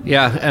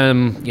 Yeah,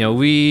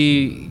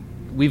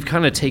 we've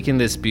kind of taken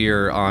this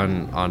beer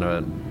on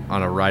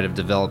a ride of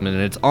development,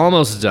 and it's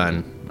almost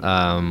done.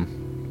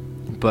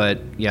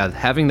 But yeah,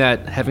 having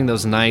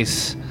those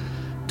nice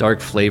dark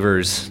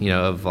flavors,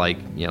 of like,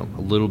 a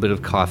little bit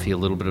of coffee, a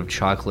little bit of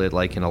chocolate,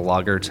 like in a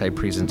lager type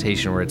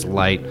presentation where it's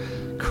light,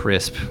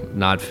 crisp,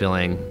 not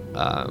filling,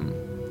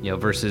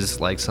 versus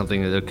like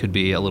something that could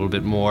be a little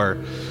bit more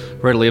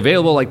readily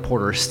available, like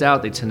porter or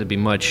stout. They tend to be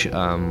much,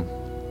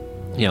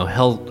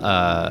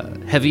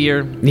 heavier,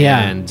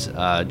 and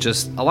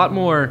just a lot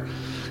more,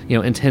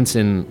 intense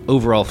in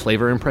overall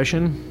flavor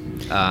impression.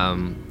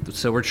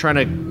 So we're trying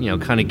to,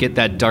 kind of get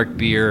that dark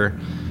beer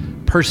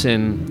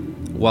person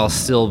while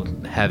still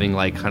having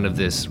like kind of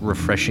this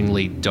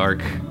refreshingly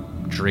dark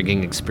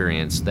drinking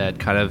experience that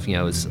kind of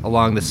is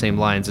along the same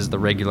lines as the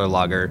regular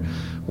lager,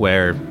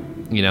 where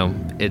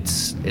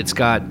it's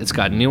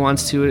got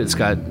nuance to it, it's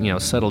got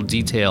subtle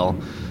detail,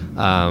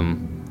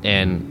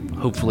 and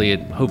hopefully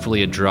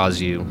it draws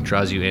you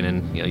in,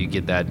 and you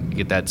get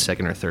that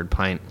second or third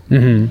pint.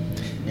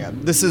 Yeah,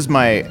 this is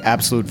my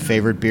absolute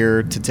favorite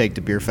beer to take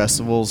to beer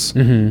festivals,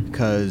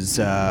 because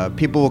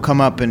people will come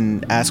up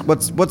and ask,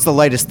 what's the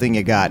lightest thing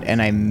you got?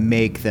 And I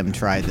make them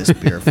try this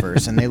beer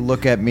first, and they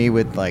look at me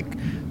with like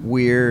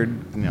weird,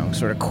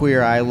 sort of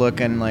queer eye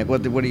look, and like,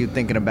 what are you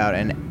thinking about?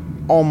 And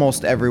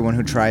almost everyone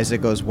who tries it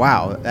goes,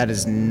 wow, that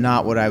is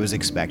not what I was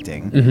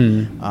expecting.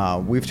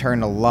 We've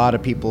turned a lot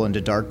of people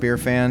into dark beer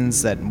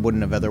fans that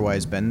wouldn't have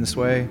otherwise been this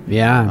way.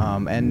 Yeah.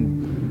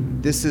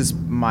 And this is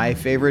my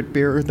favorite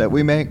beer that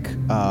we make.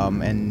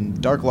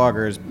 And dark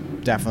lager is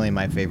definitely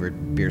my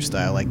favorite beer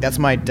style. Like, that's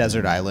my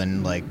desert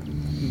island. Like,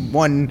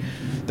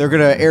 they're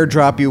going to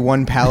airdrop you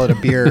one pallet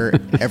of beer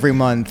every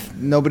month.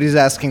 Nobody's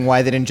asking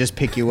why they didn't just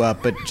pick you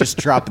up, but just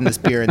dropping this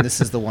beer, and this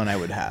is the one I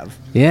would have.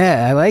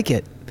 Yeah, I like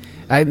it.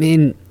 I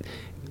mean,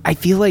 I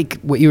feel like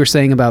what you were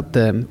saying about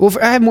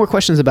I have more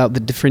questions about the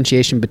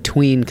differentiation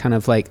between kind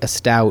of like a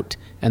stout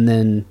and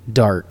then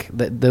dark.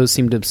 Those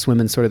seem to swim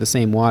in sort of the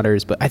same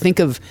waters. But I think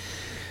of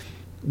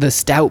the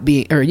stout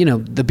being, or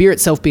the beer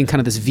itself being kind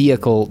of this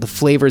vehicle, the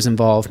flavors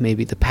involved,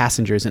 maybe the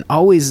passengers, and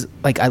always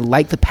like I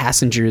like the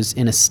passengers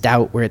in a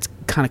stout where it's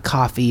kind of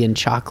coffee and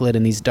chocolate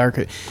and these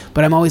darker,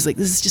 but I'm always like,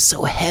 this is just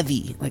so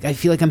heavy. Like I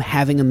feel like I'm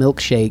having a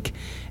milkshake,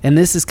 and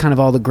this is kind of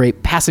all the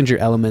great passenger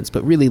elements,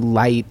 but really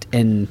light,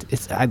 and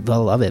I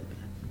love it.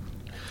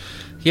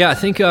 Yeah, I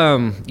think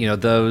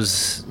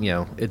those,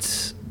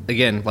 it's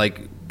again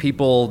like.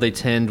 People, they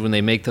tend, when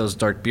they make those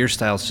dark beer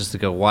styles, just to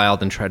go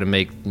wild and try to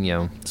make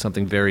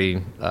something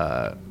very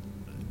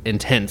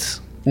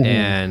intense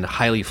and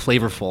highly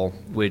flavorful,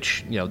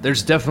 which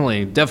there's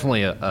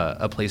definitely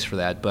a place for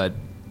that, but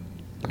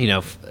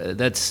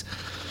that's,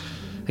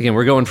 again,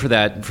 we're going for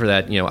that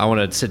I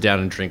want to sit down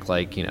and drink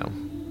like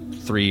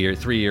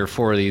three or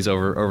four of these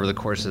over the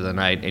course of the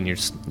night, and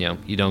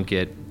you don't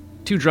get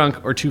too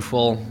drunk or too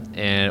full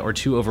or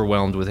too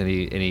overwhelmed with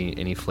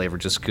any flavor.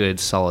 Just good,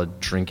 solid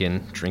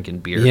drinking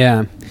beer.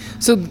 Yeah.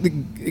 So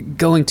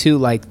going to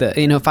like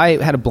if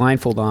I had a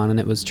blindfold on and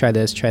it was try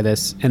this,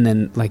 and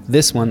then like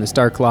this one, this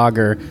dark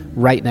lager,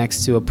 right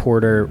next to a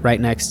porter,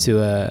 right next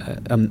to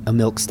a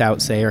milk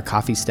stout, say, or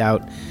coffee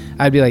stout,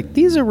 I'd be like,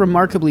 these are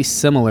remarkably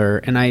similar,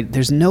 and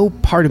there's no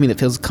part of me that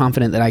feels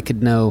confident that I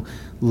could know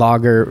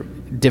lager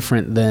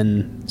different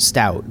than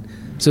stout.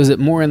 So is it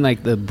more in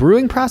like the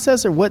brewing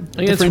process, or what?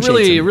 It's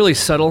really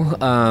subtle.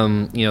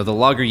 The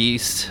lager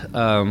yeast,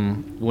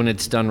 when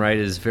it's done right,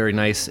 is very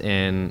nice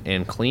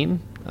and clean,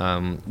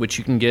 which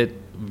you can get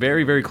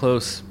very, very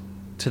close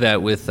to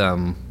that with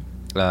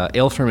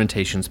ale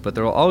fermentations. But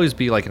there will always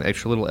be like an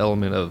extra little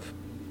element of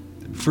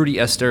fruity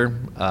ester.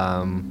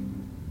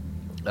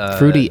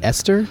 Fruity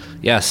ester?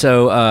 Yeah.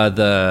 So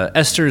the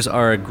esters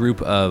are a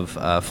group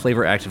of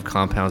flavor-active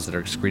compounds that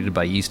are excreted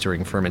by yeast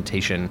during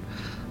fermentation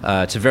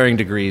to varying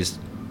degrees.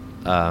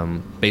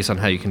 Based on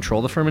how you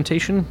control the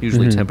fermentation,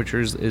 usually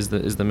temperatures is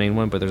the main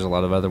one, but there's a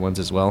lot of other ones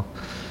as well.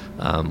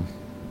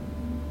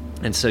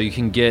 And so you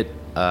can get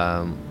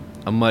a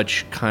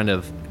much kind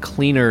of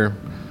cleaner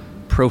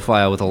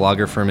profile with a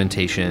lager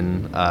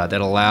fermentation that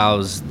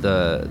allows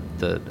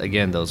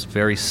again those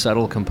very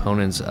subtle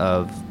components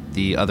of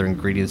the other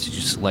ingredients that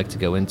you select to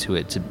go into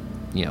it to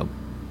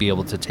be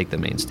able to take the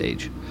main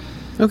stage.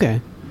 Okay,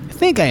 I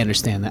think I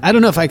understand that. I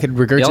don't know if I could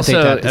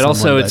regurgitate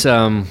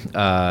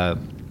that.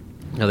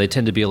 They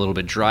tend to be a little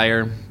bit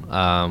drier,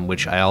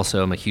 which I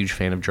also am a huge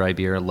fan of dry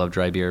beer. I love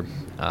dry beer.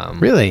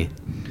 Really?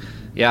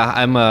 Yeah,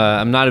 I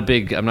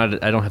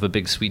don't have a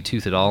big sweet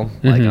tooth at all.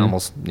 Like I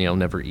almost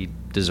never eat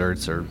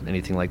desserts or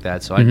anything like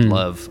that. So I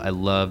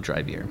love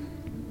dry beer.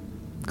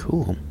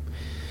 Cool.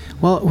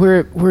 Well,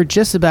 we're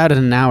just about at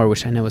an hour,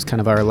 which I know is kind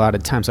of our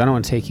allotted time. So I don't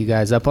want to take you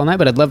guys up all night,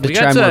 but I'd love to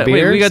try more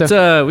beer.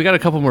 We got a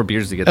couple more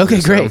beers to get.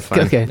 Okay, through, great.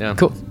 So okay, yeah.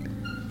 Cool.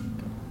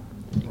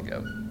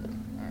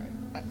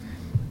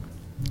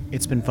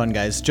 It's been fun,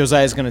 guys.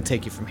 Josiah's going to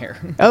take you from here.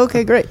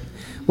 Okay, great.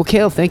 Well,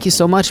 Cale, thank you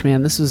so much,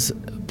 man. This was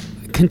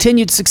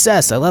continued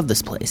success. I love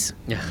this place.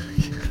 Yeah.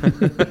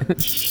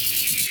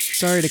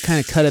 Sorry to kind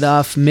of cut it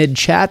off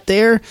mid-chat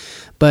there,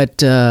 but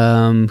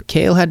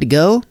Cale had to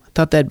go. I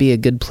thought that'd be a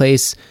good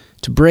place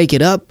to break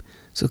it up.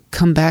 So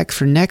come back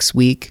for next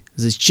week.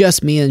 This is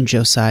just me and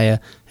Josiah,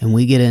 and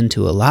we get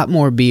into a lot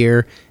more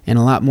beer and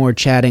a lot more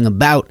chatting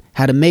about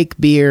how to make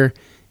beer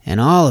and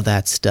all of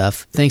that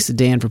stuff. Thanks to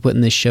Dan for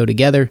putting this show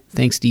together.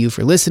 Thanks to you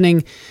for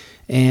listening.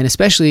 And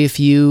especially if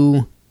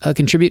you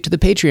contribute to the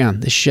Patreon.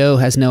 This show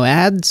has no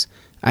ads.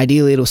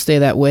 Ideally, it'll stay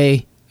that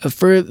way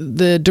for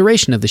the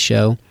duration of the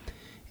show.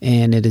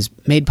 And it is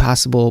made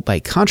possible by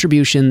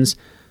contributions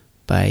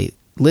by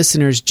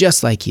listeners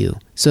just like you.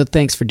 So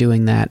thanks for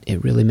doing that.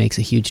 It really makes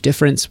a huge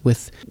difference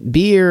with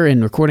beer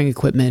and recording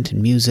equipment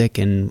and music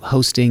and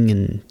hosting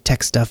and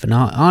tech stuff and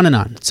on and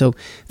on. So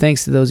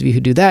thanks to those of you who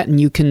do that. And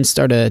you can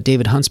start a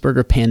David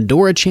Huntsberger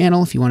Pandora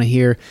channel if you want to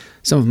hear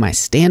some of my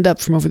stand-up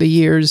from over the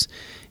years.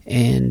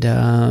 And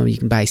you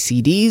can buy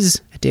CDs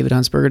at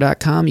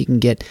davidhuntsberger.com. You can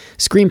get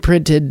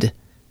screen-printed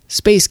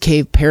Space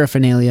Cave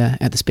paraphernalia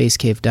at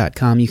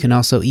thespacecave.com. You can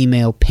also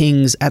email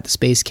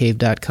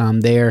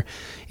pings@thespacecave.com there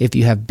if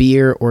you have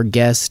beer or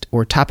guest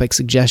or topic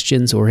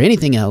suggestions or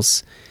anything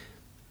else.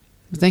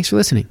 Thanks for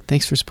listening.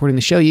 Thanks for supporting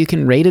the show. You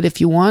can rate it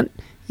if you want.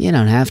 You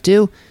don't have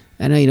to.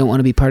 I know you don't want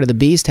to be part of the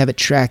beast, have it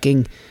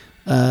tracking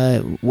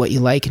what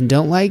you like and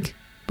don't like.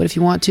 But if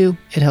you want to,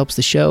 it helps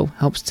the show,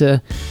 helps to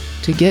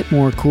get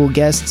more cool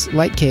guests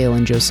like Cale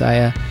and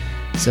Josiah.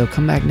 So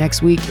come back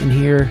next week and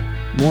hear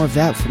more of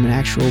that from an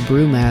actual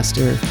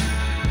brewmaster.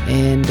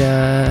 And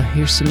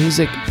here's some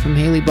music from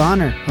Haley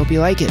Bonner. Hope you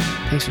like it.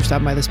 Thanks for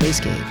stopping by the Space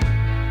Cave.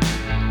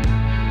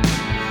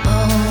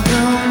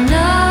 Although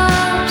now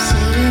I'm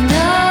sitting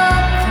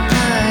up for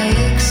my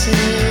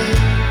exit,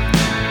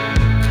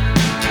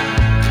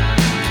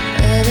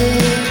 let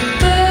it